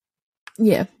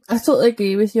 Yeah, I totally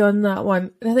agree with you on that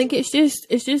one. And I think it's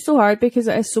just so hard because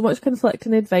there is so much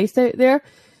conflicting advice out there.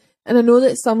 And I know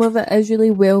that some of it is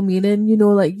really well-meaning, you know,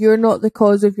 like, you're not the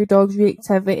cause of your dog's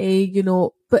reactivity, you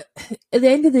know, but at the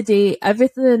end of the day,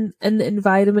 everything in the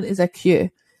environment is a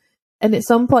cue. And at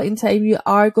some point in time, you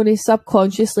are going to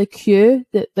subconsciously cue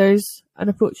that there's an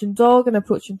approaching dog, an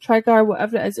approaching trigger,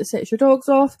 whatever it is that sets your dogs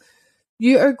off.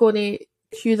 You are going to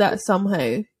cue that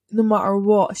somehow, no matter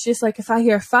what. It's just like, if I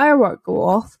hear a firework go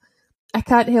off, I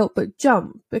can't help but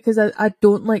jump, because I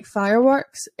don't like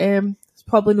fireworks. It's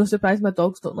probably no surprise my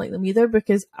dogs don't like them either,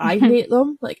 because I hate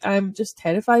them. Like, I'm just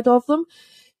terrified of them.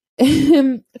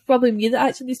 It's probably me that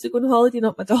actually needs to go on holiday,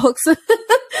 not my dogs.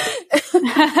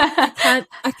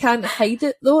 I can't hide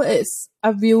it though. It's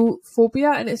a real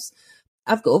phobia, and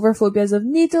I've got over phobias of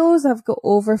needles, I've got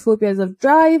over phobias of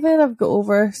driving, I've got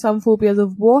over some phobias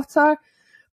of water.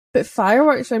 But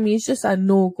fireworks for me is just a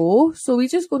no-go. So we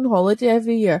just go on holiday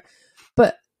every year.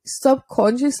 But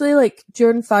subconsciously, like,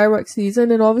 during fireworks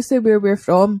season, and obviously where we're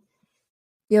from,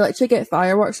 you literally get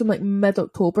fireworks from like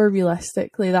mid-October,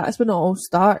 realistically. That's when it all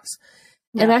starts.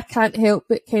 Yeah. And I can't help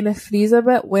but kind of freeze a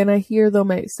bit when I hear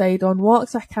them outside on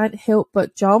walks. I can't help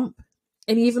but jump.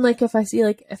 And even like if I see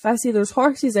there's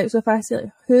horses out, so if I see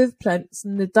like hoof prints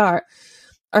in the dirt,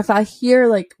 or if I hear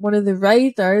like one of the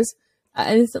riders,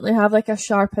 I instantly have like a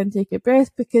sharp intake of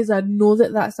breath, because I know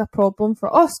that that's a problem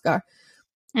for Oscar.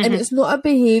 And it's not a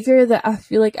behaviour that I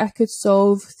feel like I could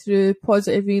solve through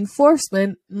positive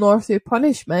reinforcement nor through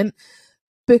punishment,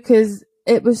 because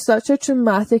it was such a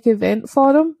traumatic event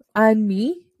for him and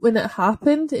me when it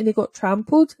happened and he got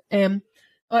trampled. I'll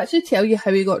actually tell you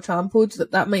how he got trampled,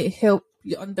 that might help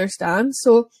you understand.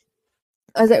 So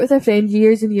I was out with a friend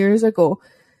years and years ago,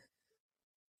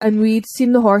 and we'd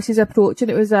seen the horses approach, and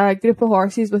it was a group of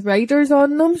horses with riders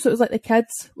on them. So it was like the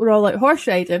kids were all like horse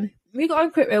riding. We got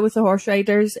on quite well with the horse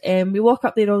riders, and we walk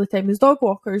up there all the time as dog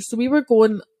walkers. So we were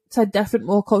going to a different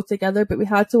walk altogether, but we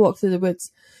had to walk through the woods.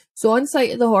 So on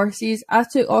sight of the horses, I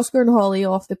took Oscar and Holly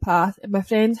off the path, and my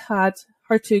friend had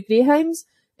her 2 greyhounds,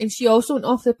 and she also went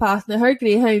off the path. Now her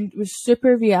greyhound was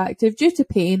super reactive due to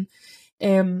pain.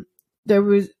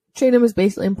 Training was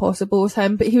basically impossible with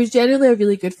him, but he was generally a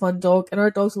really good fun dog, and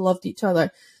our dogs loved each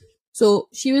other. So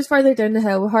she was further down the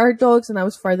hill with her dogs, and I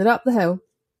was further up the hill.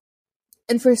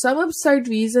 And for some absurd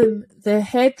reason, the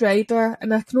head rider,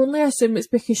 and I can only assume it's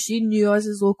because she knew us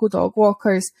as local dog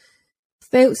walkers,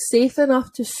 felt safe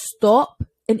enough to stop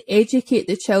and educate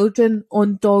the children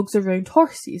on dogs around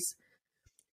horses.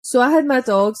 So I had my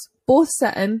dogs both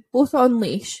sitting, both on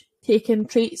leash, taking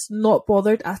treats, not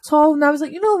bothered at all. And I was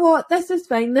like, you know what, this is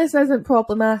fine, this isn't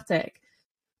problematic.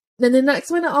 Then the next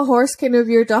minute a horse kind of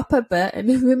reared up a bit and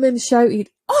the woman shouted,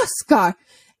 Oscar,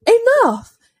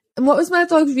 enough! And what was my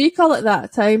dog's recall at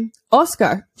that time?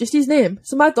 Oscar, just his name.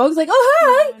 So my dog's like, oh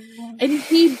hi! And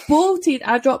he bolted.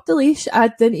 I dropped the leash. I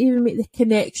didn't even make the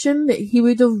connection that he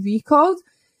would have recalled.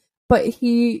 But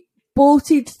he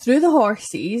bolted through the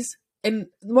horses. And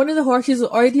one of the horses was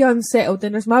already unsettled.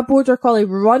 And there's my border collie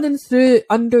running through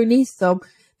underneath them.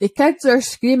 The kids are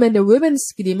screaming. The woman's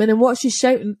screaming. And what she's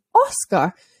shouting?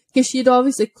 Oscar! Because she'd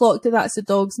obviously clocked that that's the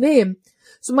dog's name.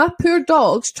 So my poor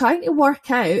dog's trying to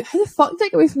work out, how the fuck did I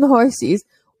get away from the horses?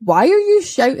 Why are you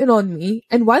shouting on me?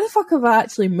 And why the fuck have I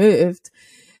actually moved?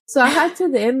 So I had to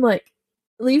then,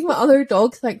 leave my other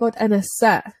dog, thank God, in a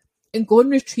sit and go and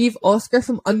retrieve Oscar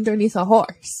from underneath a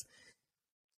horse.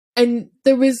 And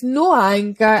there was no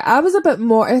anger. I was a bit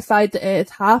mortified that it had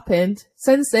happened.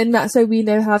 Since then, that's how we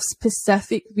now have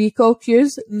specific recall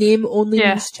cues. Name only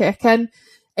means check-in.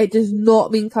 It does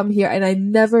not mean come here, and I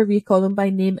never recall them by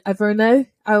name ever now.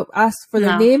 I'll ask for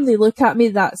the name, they look at me,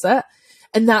 that's it.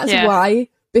 And that's why,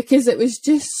 because it was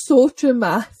just so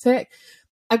traumatic.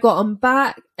 I got him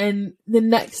back, and the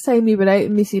next time we were out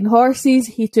and we seen horses,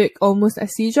 he took almost a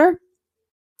seizure.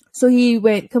 So he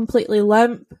went completely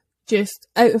limp, just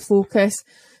out of focus,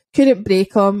 couldn't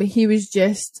break him. He was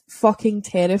just fucking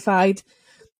terrified.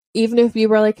 Even if we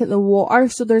were at the water,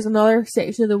 so there's another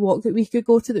section of the walk that we could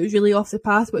go to that was really off the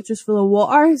path, which was full of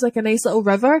water. It's like a nice little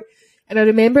river. And I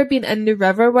remember being in the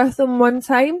river with them one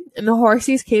time, and the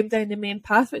horses came down the main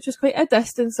path, which was quite a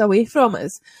distance away from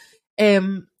us.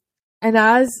 And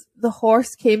as the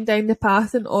horse came down the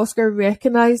path and Oscar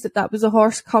recognised that that was a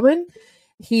horse coming,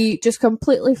 he just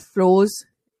completely froze.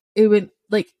 It went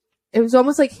it was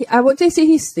almost like, I want to say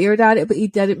he stared at it, but he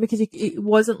didn't because he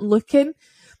wasn't looking.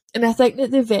 And I think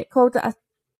that the vet called it a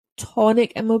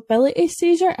tonic immobility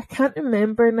seizure. I can't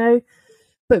remember now.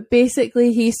 But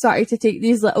basically he started to take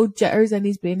these little jitters in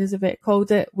his brain, as the vet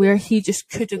called it, where he just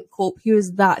couldn't cope. He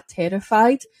was that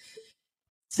terrified.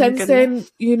 Since then,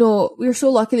 we were so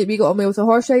lucky that we got on well with the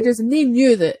horse riders, and they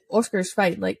knew that Oscar's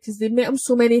fine, because they met him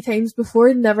so many times before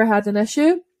and never had an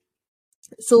issue.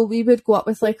 So we would go up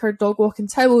with our dog walking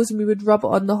towels and we would rub it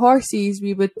on the horses.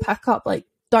 We would pick up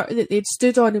dirt that they'd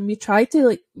stood on, and we tried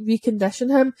to recondition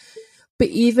him, but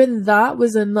even that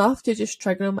was enough to just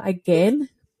trigger him again.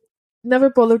 Never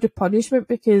bothered with punishment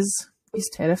because he's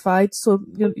terrified, so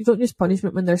you don't use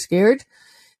punishment when they're scared.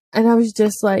 And I was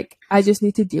just like, I just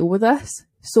need to deal with this.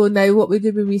 So now what we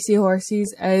do when we see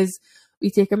horses is we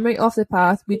take them right off the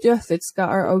path, we do a foot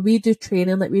scatter, or we do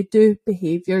training, we do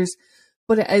behaviours,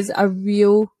 but it is a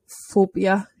real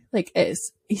phobia.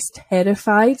 He's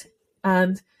terrified,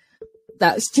 and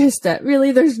that's just it,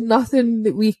 really. There's nothing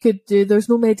that we could do. There's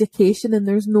no medication and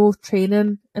there's no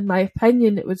training, in my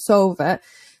opinion, that would solve it.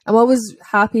 I'm always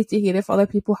happy to hear if other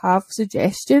people have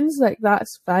suggestions,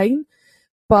 that's fine.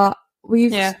 But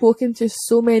we've spoken to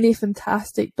so many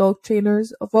fantastic dog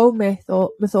trainers of all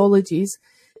mythologies,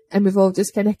 and we've all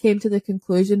just kind of came to the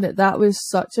conclusion that that was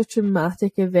such a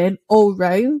traumatic event all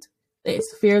round.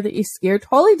 It's fair that he's scared.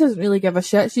 Holly doesn't really give a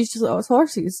shit. She's just like, oh, it's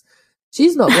horses.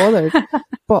 She's not bothered.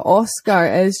 But Oscar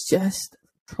is just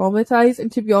traumatised.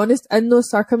 And to be honest, in those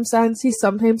circumstances,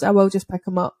 sometimes I will just pick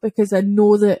him up because I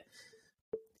know that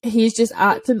he's just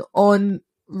acting on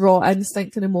raw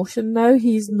instinct and emotion now.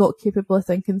 He's not capable of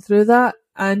thinking through that.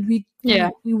 And we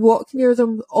walk near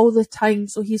them all the time,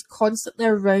 so he's constantly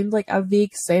around a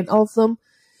vague scent of them.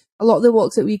 A lot of the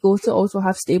walks that we go to also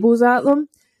have stables at them,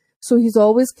 so he's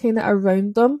always kind of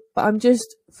around them. But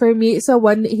for me, it's a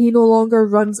win that he no longer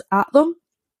runs at them.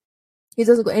 He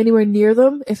doesn't go anywhere near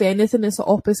them. If anything, it's the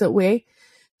opposite way.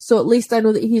 So at least I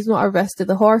know that he's not a risk to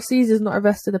the horses, he's not a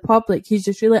risk to the public, he's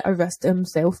just really a risk to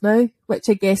himself now, which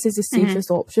I guess is the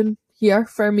safest option here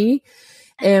for me.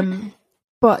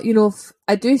 But, if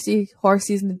I do see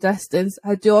horses in the distance,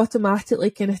 I do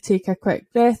automatically kind of take a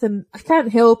quick breath, and I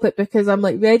can't help it because I'm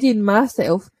readying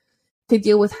myself to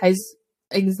deal with his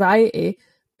anxiety.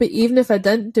 But even if I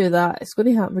didn't do that, it's going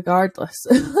to happen regardless.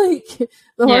 The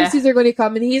horses are going to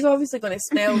come, and he's obviously going to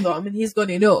smell them, and he's going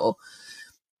to know.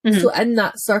 Mm-hmm. So in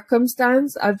that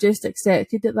circumstance, I've just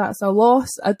accepted that that's a loss.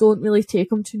 I don't really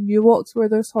take him to new walks where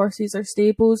there's horses or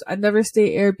stables. I never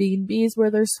stay at Airbnbs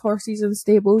where there's horses and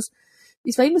stables.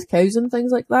 He's fine with cows and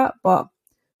things like that, but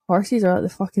horses are the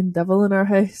fucking devil in our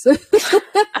house.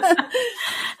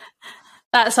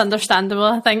 That's understandable,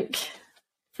 I think,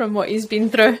 from what he's been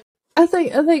through. I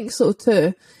think so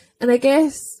too. And I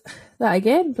guess that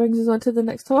again brings us on to the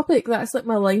next topic. That's like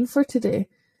my line for today.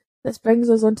 This brings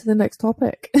us on to the next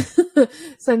topic.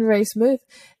 Sound very smooth.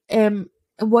 And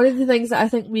one of the things that I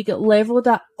think we get levelled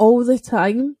at all the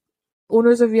time,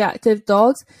 owners of reactive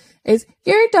dogs, is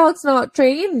your dog's not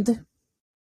trained.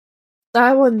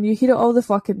 That one, you hear it all the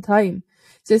fucking time.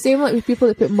 It's the same like with people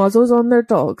that put muzzles on their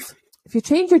dogs. If you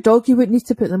trained your dog, you wouldn't need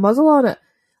to put the muzzle on it.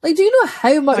 Like, do you know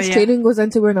how much training goes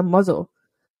into wearing a muzzle?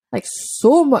 Like,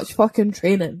 so much fucking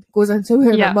training goes into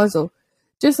wearing a muzzle.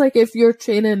 Just like if you're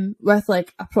training with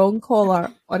like a prong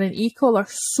collar or an e-collar,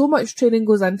 so much training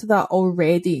goes into that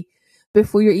already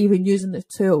before you're even using the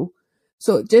tool.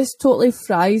 So it just totally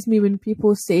fries me when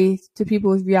people say to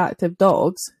people with reactive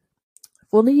dogs, if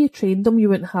only you trained them, you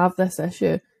wouldn't have this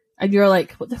issue. And you're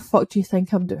like, what the fuck do you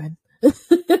think I'm doing?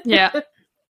 Yeah.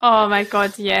 Oh my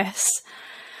God, yes.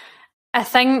 I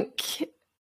think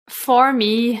for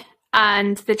me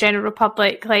and the general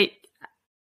public, like,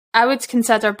 I would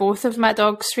consider both of my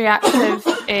dogs reactive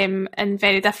in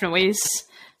very different ways.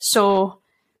 So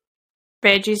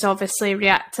Reggie's obviously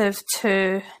reactive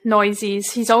to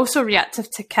noises. He's also reactive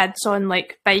to kids on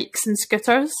like bikes and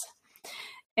scooters,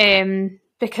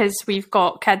 because we've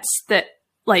got kids that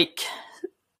like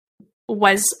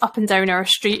whiz up and down our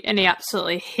street and he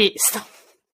absolutely hates them.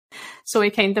 So he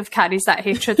kind of carries that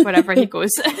hatred wherever he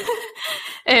goes.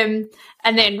 And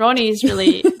then Ronnie's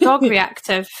really dog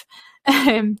reactive.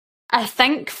 I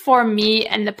think for me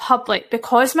and the public,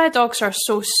 because my dogs are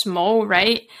so small,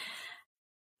 right,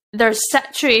 there's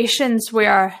situations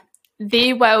where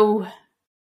they will,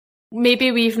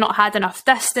 maybe we've not had enough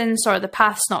distance or the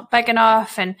path's not big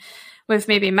enough and we've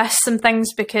maybe missed some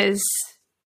things because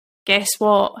guess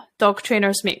what? Dog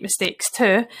trainers make mistakes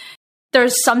too.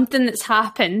 There's something that's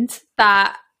happened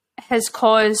that has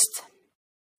caused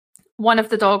one of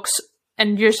the dogs,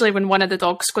 and usually when one of the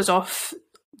dogs goes off,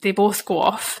 they both go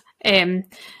off, and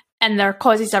there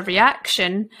causes a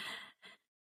reaction.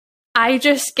 I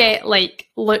just get like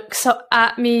looks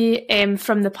at me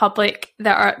from the public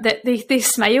that they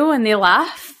smile and they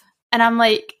laugh, and I'm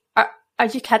like, are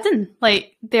you kidding?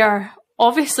 Like, they're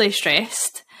obviously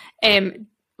stressed.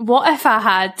 What if I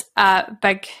had a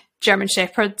big German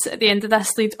Shepherd at the end of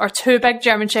this lead, or two big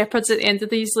German Shepherds at the end of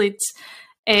these leads?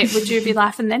 Would you be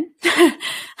laughing then?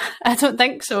 I don't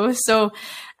think so. So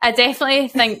I definitely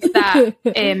think that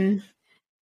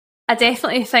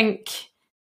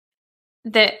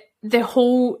the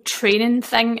whole training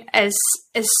thing is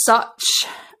such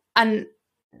an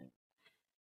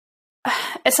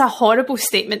it's a horrible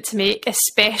statement to make,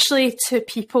 especially to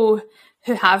people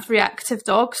who have reactive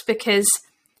dogs, because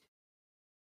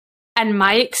in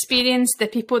my experience, the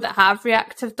people that have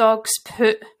reactive dogs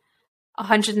put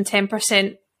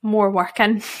 110% more work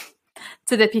in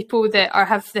to the people that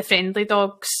have the friendly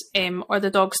dogs, or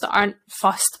the dogs that aren't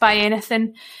fussed by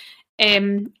anything.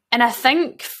 And I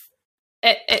think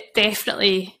it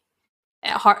definitely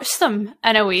hurts them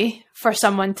in a way for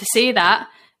someone to say that,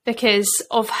 because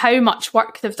of how much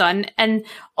work they've done, and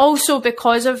also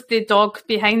because of the dog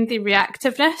behind the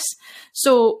reactiveness.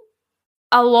 So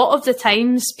a lot of the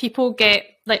times people get,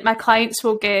 like, my clients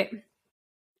will get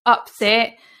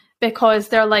upset because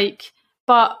they're like,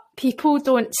 but people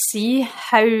don't see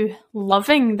how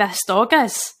loving this dog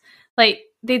is. Like,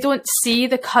 they don't see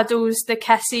the cuddles, the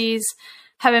kisses,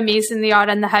 how amazing they are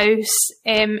in the house.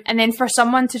 And then for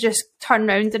someone to just turn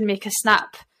around and make a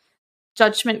snap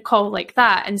judgment call like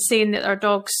that and saying that their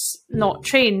dog's not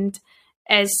trained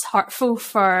is hurtful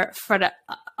for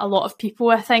a lot of people,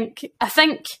 I think. I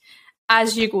think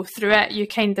as you go through it, you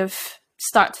kind of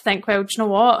start to think, well, do you know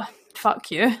what?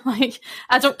 Fuck you. Like,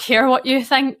 I don't care what you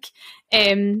think.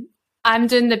 I'm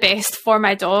doing the best for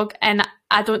my dog and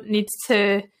I don't need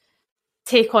to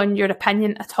take on your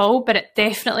opinion at all. But it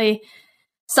definitely,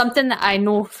 something that I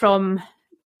know from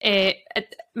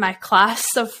my class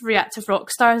of reactive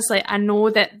rock stars, like, I know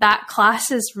that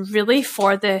class is really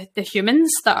for the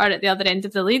humans that are at the other end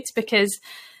of the lead, because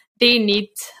they need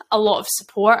a lot of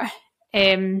support.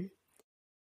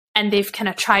 And they've kind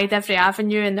of tried every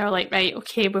avenue and they're like, right,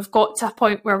 okay, we've got to a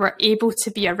point where we're able to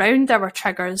be around our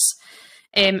triggers.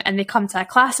 And they come to a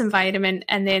class environment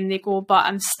and then they go, but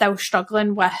I'm still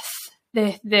struggling with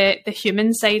the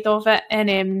human side of it,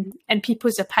 and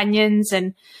people's opinions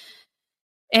and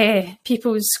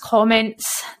people's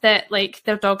comments that, like,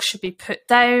 their dog should be put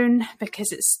down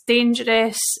because it's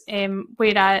dangerous,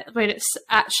 where it's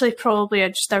actually probably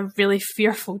just a really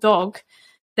fearful dog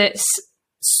that's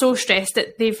so stressed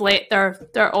that they've let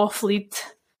their off lead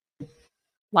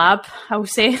lab, I'll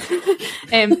say.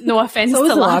 No offence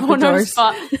to lab owners,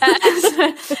 but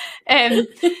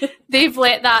they've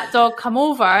let that dog come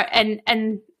over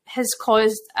and has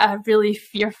caused a really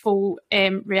fearful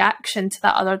reaction to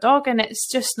that other dog, and it's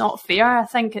just not fair. I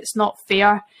think it's not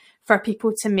fair for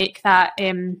people to make that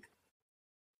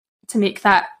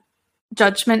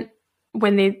judgment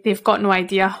when they've got no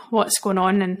idea what's going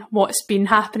on and what's been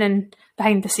happening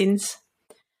behind the scenes.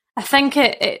 I think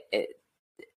it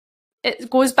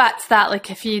goes back to that,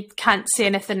 like, if you can't say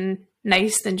anything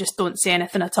nice, then just don't say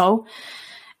anything at all.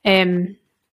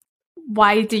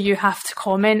 Why do you have to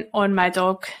comment on my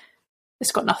dog?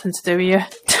 It's got nothing to do with you.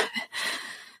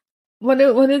 One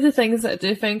of the things that I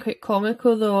do find quite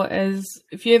comical, though, is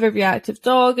if you have a reactive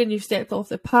dog and you've stepped off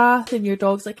the path and your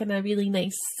dog's like in a really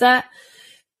nice sit,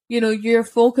 you know, you're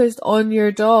focused on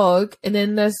your dog, and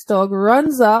then this dog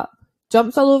runs up,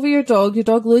 jumps all over your dog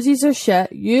loses her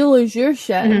shit, you lose your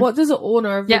shit, and what does the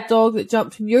owner of the dog that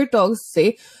jumped on your dog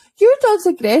say? Your dog's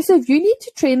aggressive, you need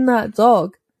to train that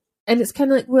dog. And it's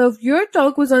kind of like, well, if your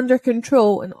dog was under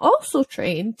control and also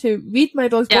trained to read my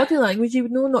dog's body language, you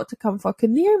would know not to come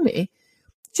fucking near me.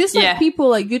 Just like people,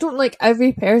 like, you don't like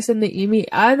every person that you meet.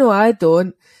 I know I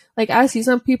don't. Like, I see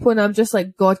some people and I'm just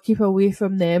like, God, keep away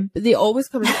from them. But they always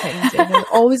come in kind, and there's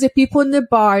always the people in the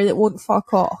bar that won't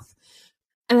fuck off.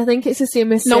 And I think it's the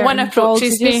same as no one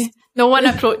approaches me. No one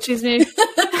approaches me.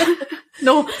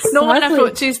 No one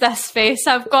approaches this face.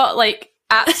 I've got like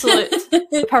absolute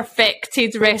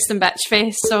perfected resting bitch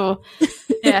face. So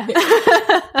yeah.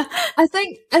 I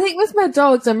think with my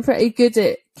dogs, I'm pretty good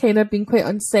at kind of being quite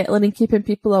unsettling and keeping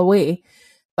people away.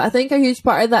 But I think a huge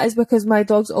part of that is because my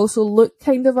dogs also look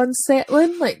kind of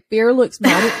unsettling. Like, Bear looks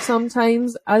manic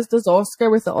sometimes, as does Oscar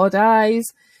with the odd eyes.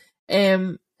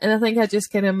 And I think I just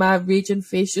kind of, my raging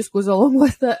face just goes along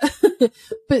with it.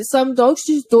 But some dogs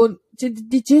just don't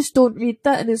read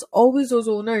that. And there's always those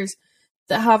owners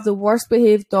that have the worst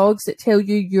behaved dogs that tell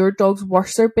you your dog's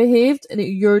worse behaved and that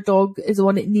your dog is the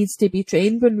one that needs to be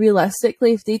trained, when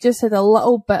realistically, if they just had a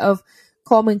little bit of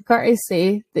common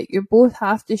courtesy that you both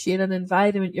have to share an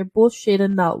environment, you're both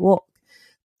sharing that walk,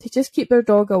 to just keep their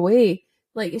dog away.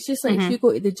 Like, it's just like, if you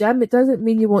go to the gym, it doesn't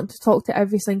mean you want to talk to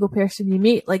every single person you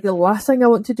meet. Like, the last thing I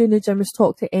want to do in the gym is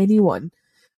talk to anyone.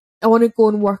 I want to go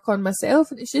and work on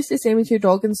myself. And it's just the same with your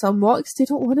dog in some walks. They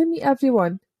don't want to meet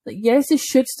everyone. Like, yes, they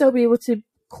should still be able to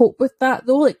cope with that,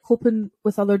 though, like coping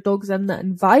with other dogs in that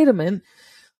environment.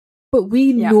 But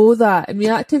we know that, and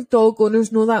reactive dog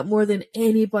owners know that more than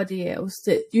anybody else,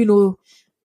 that, you know,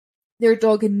 their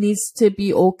dog needs to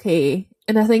be okay.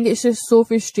 And I think it's just so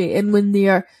frustrating when they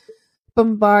are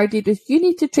bombarded with, you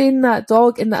need to train that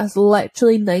dog, and that's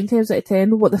literally 9 times out of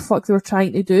 10 what the fuck they were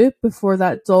trying to do before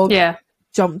that dog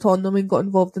jumped on them and got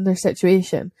involved in their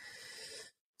situation.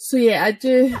 So yeah, I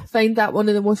do find that one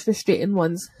of the most frustrating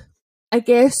ones. I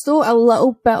guess, though, a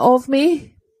little bit of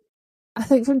me, I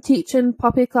think from teaching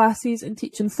puppy classes and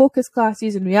teaching focus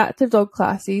classes and reactive dog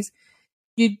classes,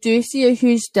 you do see a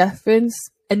huge difference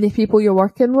in the people you're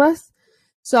working with.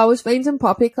 So I was finding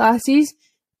puppy classes,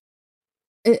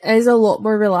 it is a lot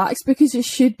more relaxed, because it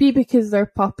should be, because they're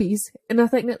puppies. And I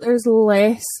think that there's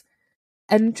less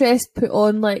interest put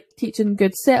on, like, teaching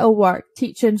good settle work,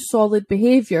 teaching solid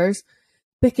behaviours,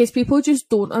 because people just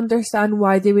don't understand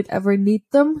why they would ever need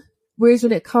them. Whereas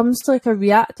when it comes to, like, a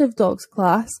reactive dogs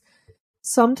class,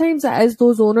 sometimes it is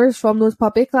those owners from those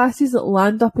puppy classes that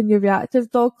land up in your reactive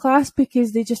dog class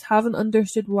because they just haven't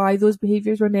understood why those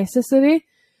behaviours were necessary.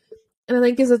 And I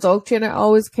think as a dog trainer, I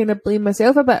always kind of blame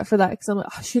myself a bit for that, because I'm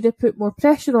like, I should have put more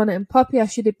pressure on it in puppy, I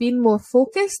should have been more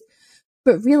focused.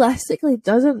 But realistically, it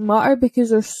doesn't matter, because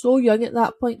they're so young at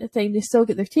that point in time. They still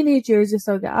get their teenage years, they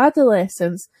still get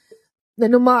adolescence. That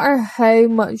no matter how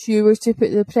much you were to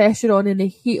put the pressure on and the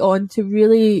heat on to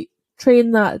really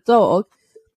train that dog,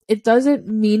 it doesn't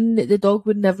mean that the dog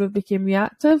would never have become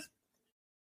reactive.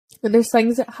 And there's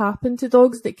things that happen to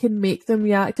dogs that can make them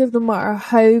reactive no matter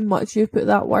how much you put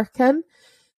that work in.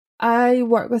 I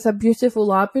work with a beautiful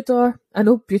Labrador. I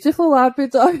know, beautiful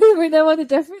Labrador. We're now on a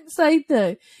different side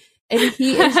now. And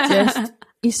he is just,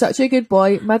 he's such a good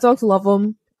boy. My dogs love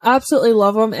him. Absolutely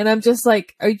love him. And I'm just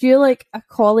like, are you like a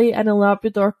collie in a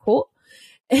Labrador coat?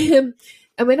 And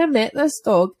when I met this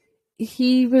dog,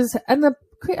 he was in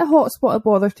quite a hot spot of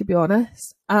bother, to be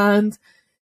honest. And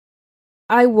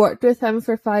I worked with him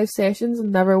for 5 sessions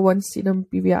and never once seen him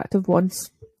be reactive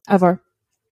once, ever.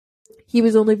 He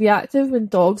was only reactive when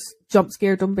dogs jump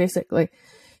scared him, basically.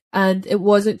 And it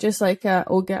wasn't just like,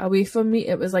 oh, get away from me.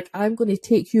 It was like, I'm going to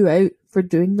take you out for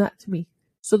doing that to me.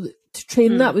 So to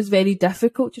train that was very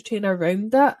difficult to train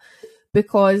around that,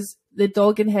 because the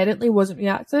dog inherently wasn't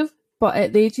reactive. but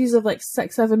at the ages of like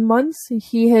 6-7 months,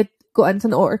 he had got into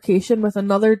an altercation with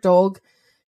another dog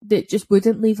that just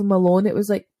wouldn't leave him alone. It was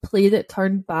like play that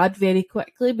turned bad very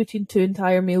quickly between two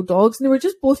entire male dogs, and they were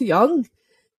just both young.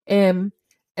 And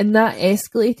that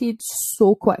escalated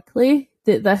so quickly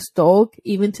that this dog,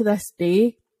 even to this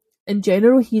day, in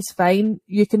general, he's fine.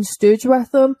 You can stooge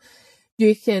with him,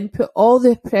 you can put all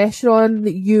the pressure on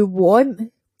that you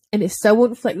want, and it still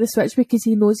won't flick the switch because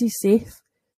he knows he's safe.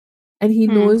 And he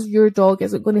knows your dog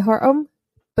isn't going to hurt him.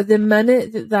 But the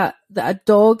minute that a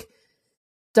dog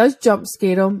does jump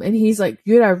scare him and he's like,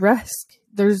 you're a risk,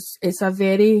 it's a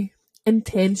very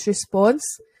intense response.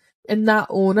 And that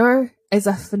owner is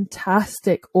a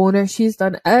fantastic owner. She's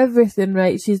done everything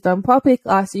right. She's done puppy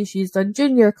classes, she's done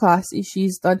junior classes,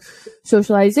 she's done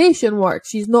socialization work.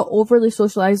 She's not overly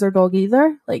socialized her dog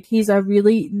either. Like, he's a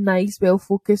really nice,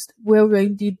 well-focused,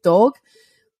 well-rounded dog.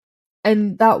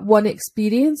 And that one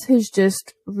experience has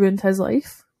just ruined his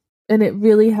life. And it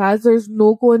really has. There's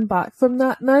no going back from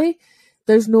that now.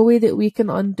 There's no way that we can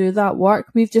undo that work.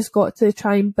 We've just got to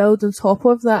try and build on top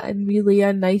of that and relay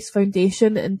a nice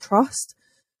foundation and trust.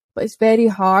 But it's very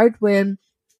hard when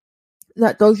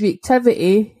that dog's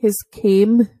reactivity has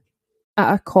came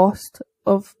at a cost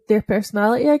of their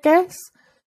personality, I guess.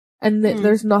 And that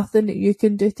there's nothing that you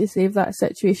can do to save that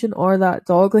situation or that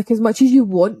dog. Like, as much as you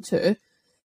want to,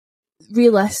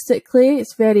 realistically,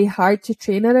 it's very hard to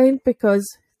train around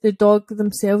because the dog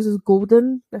themselves is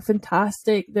golden. They're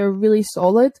fantastic. They're really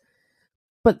solid.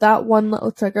 But that one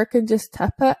little trigger can just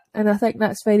tip it. And I think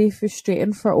that's very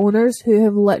frustrating for owners who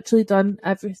have literally done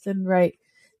everything right.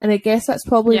 And I guess that's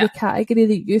probably the category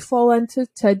that you fall into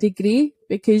to a degree,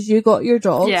 because you got your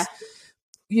dogs. Yeah.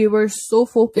 You were so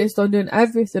focused on doing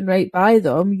everything right by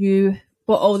them. You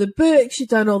bought all the books, you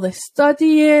done all the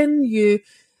studying, you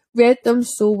read them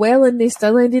so well, and they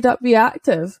still ended up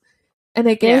reactive. And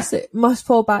I guess it must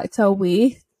fall back to a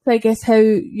way. I guess how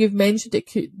you've mentioned it,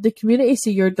 the community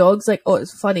see your dogs like, oh,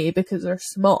 it's funny because they're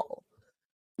small.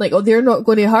 Like, oh, they're not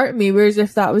going to hurt me. Whereas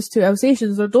if that was two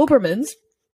Alsatians or Dobermans,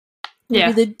 you'd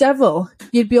be the devil.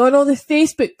 You'd be on all the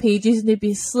Facebook pages and they'd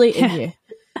be slating you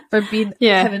for being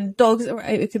having dogs that were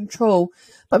out of control.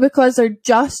 But because they're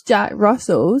just Jack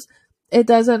Russells, it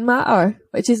doesn't matter,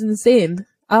 which is insane.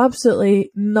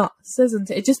 Absolutely nuts,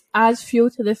 isn't it? It just adds fuel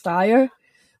to the fire.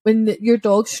 When your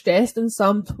dog's stressed and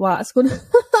some twat's going,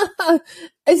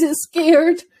 is it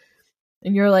scared?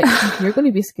 And you're like, you're going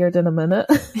to be scared in a minute.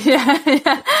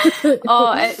 Yeah.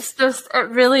 Oh, it's just,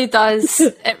 it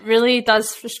really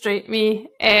does frustrate me.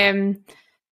 But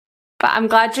I'm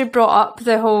glad you brought up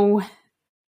the whole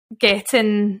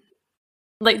doing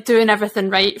everything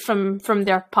right from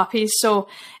their puppies. So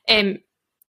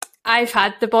I've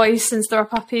had the boys since they were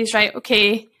puppies, right?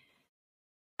 Okay.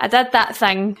 I did that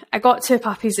thing. I got two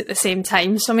puppies at the same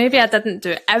time, so maybe I didn't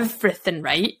do everything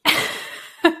right.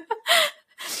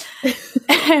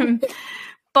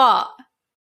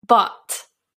 But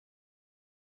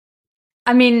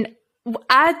I mean,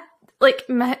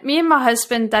 me and my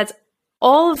husband did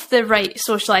all of the right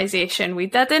socialization. We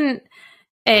didn't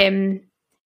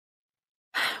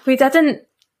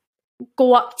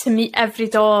go up to meet every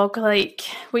dog. Like,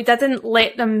 we didn't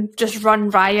let them just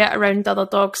run riot around other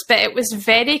dogs, but it was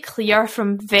very clear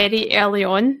from very early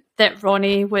on that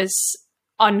Ronnie was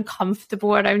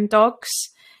uncomfortable around dogs.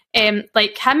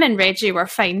 Like, him and Reggie were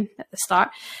fine at the start.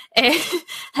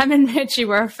 Him and Reggie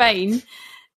were fine.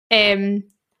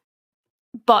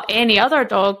 But any other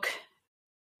dog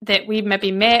that we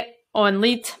maybe met on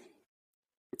lead,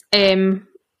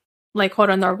 like, or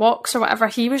on their walks or whatever,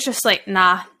 he was just like,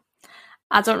 nah,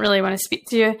 I don't really want to speak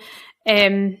to you.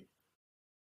 And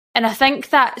I think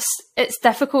it's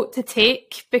difficult to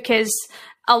take because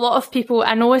a lot of people,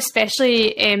 I know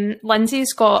especially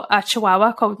Lindsay's got a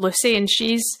Chihuahua called Lucy and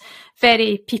she's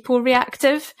very people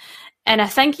reactive. And I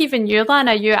think even you,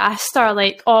 Lana, you asked her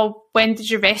like, oh, when did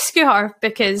you rescue her?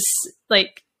 Because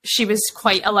like she was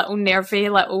quite a little nervy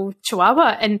little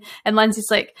Chihuahua. And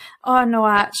Lindsay's like, oh no,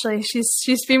 actually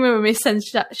she's been with me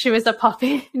since she was a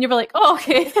puppy. And you were like, oh,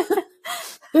 okay.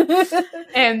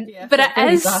 But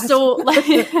it is so like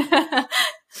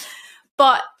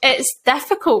but it's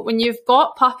difficult when you've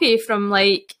got puppy from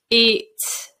like 8,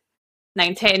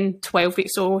 9, 10, 12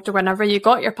 weeks old or whenever you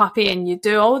got your puppy and you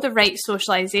do all the right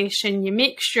socialization, you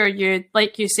make sure you,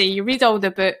 like you say, you read all the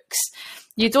books,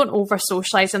 you don't over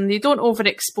socialize them, you don't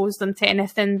overexpose them to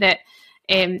anything that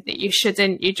you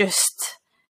shouldn't, you just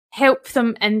help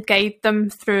them and guide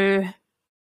them through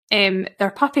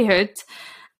their puppyhood.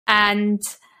 And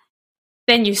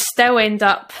then you still end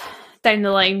up down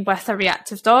the line with a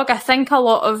reactive dog. I think a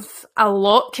lot of a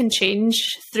lot can change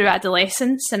through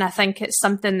adolescence, and I think it's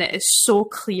something that is so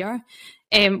clear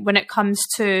when it comes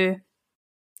to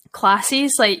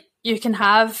classes. Like, you can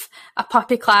have a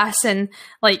puppy class, and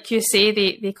like you say,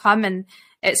 they come and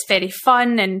it's very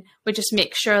fun, and we just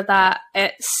make sure that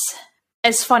it's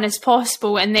as fun as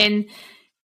possible. And then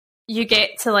you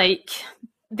get to like,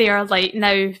 they're like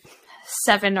now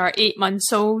 7 or 8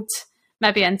 months old,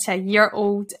 maybe into a year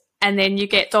old, and then you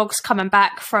get dogs coming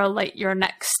back for like your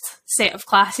next set of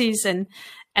classes, and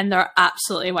they're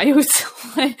absolutely wild.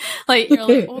 Like, you're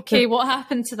like, okay, what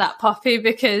happened to that puppy?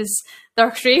 Because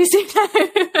they're crazy now.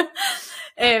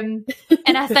 And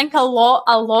I think a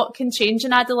lot can change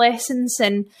in adolescence,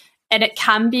 and it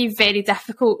can be very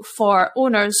difficult for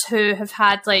owners who have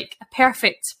had like a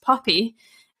perfect puppy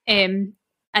in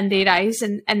their eyes,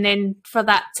 and then for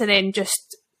that to then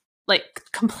just like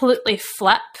completely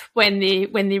flip when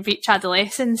they reach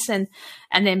adolescence and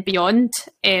then beyond,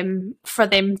 for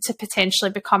them to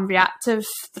potentially become reactive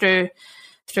through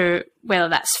whether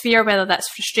that's fear, whether that's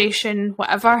frustration,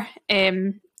 whatever.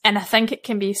 And I think it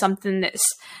can be something that's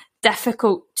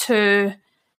difficult to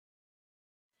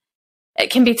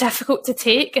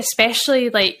take, especially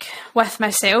like with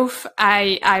myself.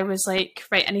 I was like,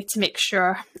 right, I need to make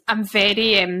sure I'm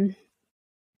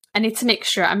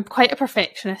quite a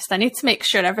perfectionist. I need to make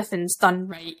sure everything's done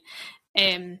right.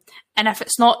 And if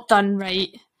it's not done right,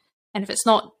 and if it's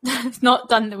not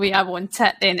done the way I want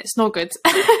it, then it's no good.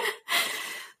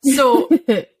 So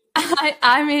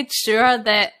I made sure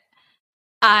that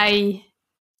I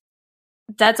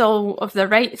did all of the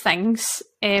right things,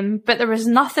 but there was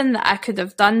nothing that I could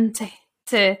have done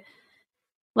to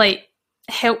like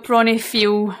help Ronnie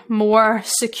feel more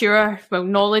secure, well,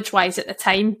 knowledge-wise at the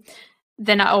time,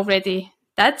 than I already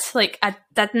did. Like, I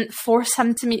didn't force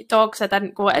him to meet dogs. I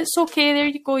didn't go, it's okay, there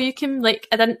you go, you can, like,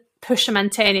 I didn't push him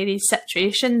into any of these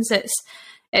situations.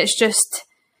 It's just,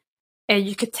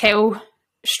 you could tell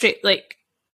straight, like,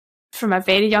 from a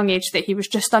very young age that he was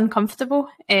just uncomfortable.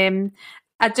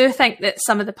 I do think that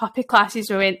some of the puppy classes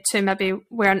we went to maybe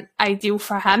weren't ideal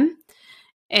for him.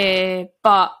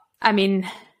 But, I mean,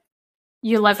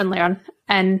 you live and learn,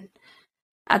 and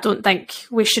I don't think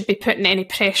we should be putting any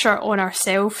pressure on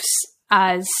ourselves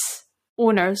as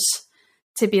owners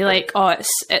to be like, oh,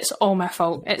 it's all my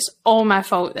fault. It's all my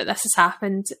fault that this has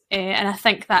happened. And I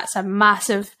think that's a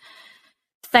massive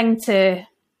thing to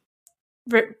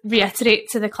reiterate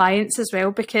to the clients as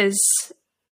well, because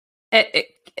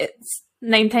it's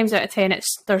 9 times out of 10,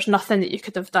 there's nothing that you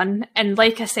could have done. And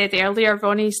like I said earlier,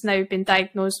 Ronnie's now been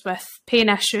diagnosed with pain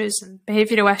issues and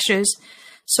behavioural issues.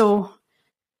 So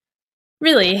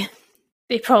really,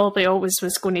 he probably always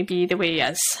was going to be the way he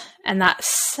is. And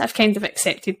I've kind of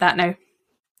accepted that now.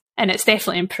 And it's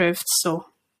definitely improved. So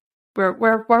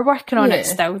we're working on it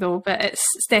still though, but it's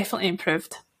definitely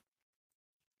improved.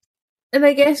 And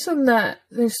I guess on that,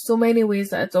 there's so many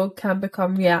ways that a dog can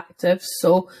become reactive.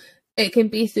 So it can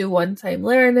be through one-time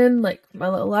learning, like my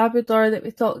little Labrador that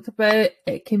we talked about.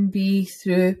 It can be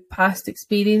through past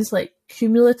experience, like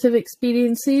cumulative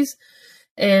experiences.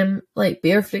 Like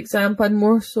Bear, for example, I'd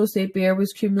more so say Bear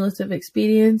was cumulative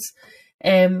experience,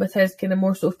 with his kind of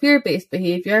more so fear-based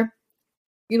behaviour.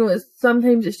 You know,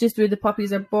 sometimes it's just where the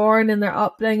puppies are born and their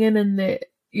upbringing and the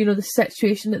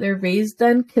situation that they're raised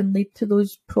in can lead to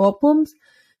those problems.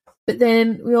 But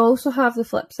then we also have the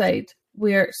flip side,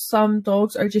 where some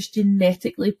dogs are just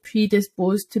genetically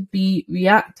predisposed to be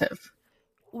reactive.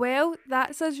 Well,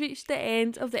 that's us reached the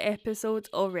end of the episode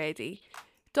already.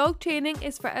 Dog training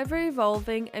is forever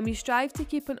evolving, and we strive to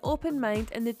keep an open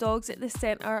mind and the dogs at the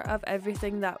centre of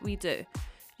everything that we do.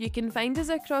 You can find us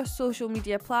across social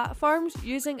media platforms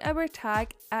using our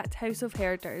tag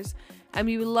 @HouseOfHerders, and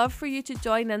we would love for you to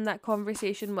join in that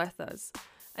conversation with us.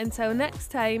 Until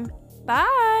next time,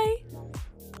 bye!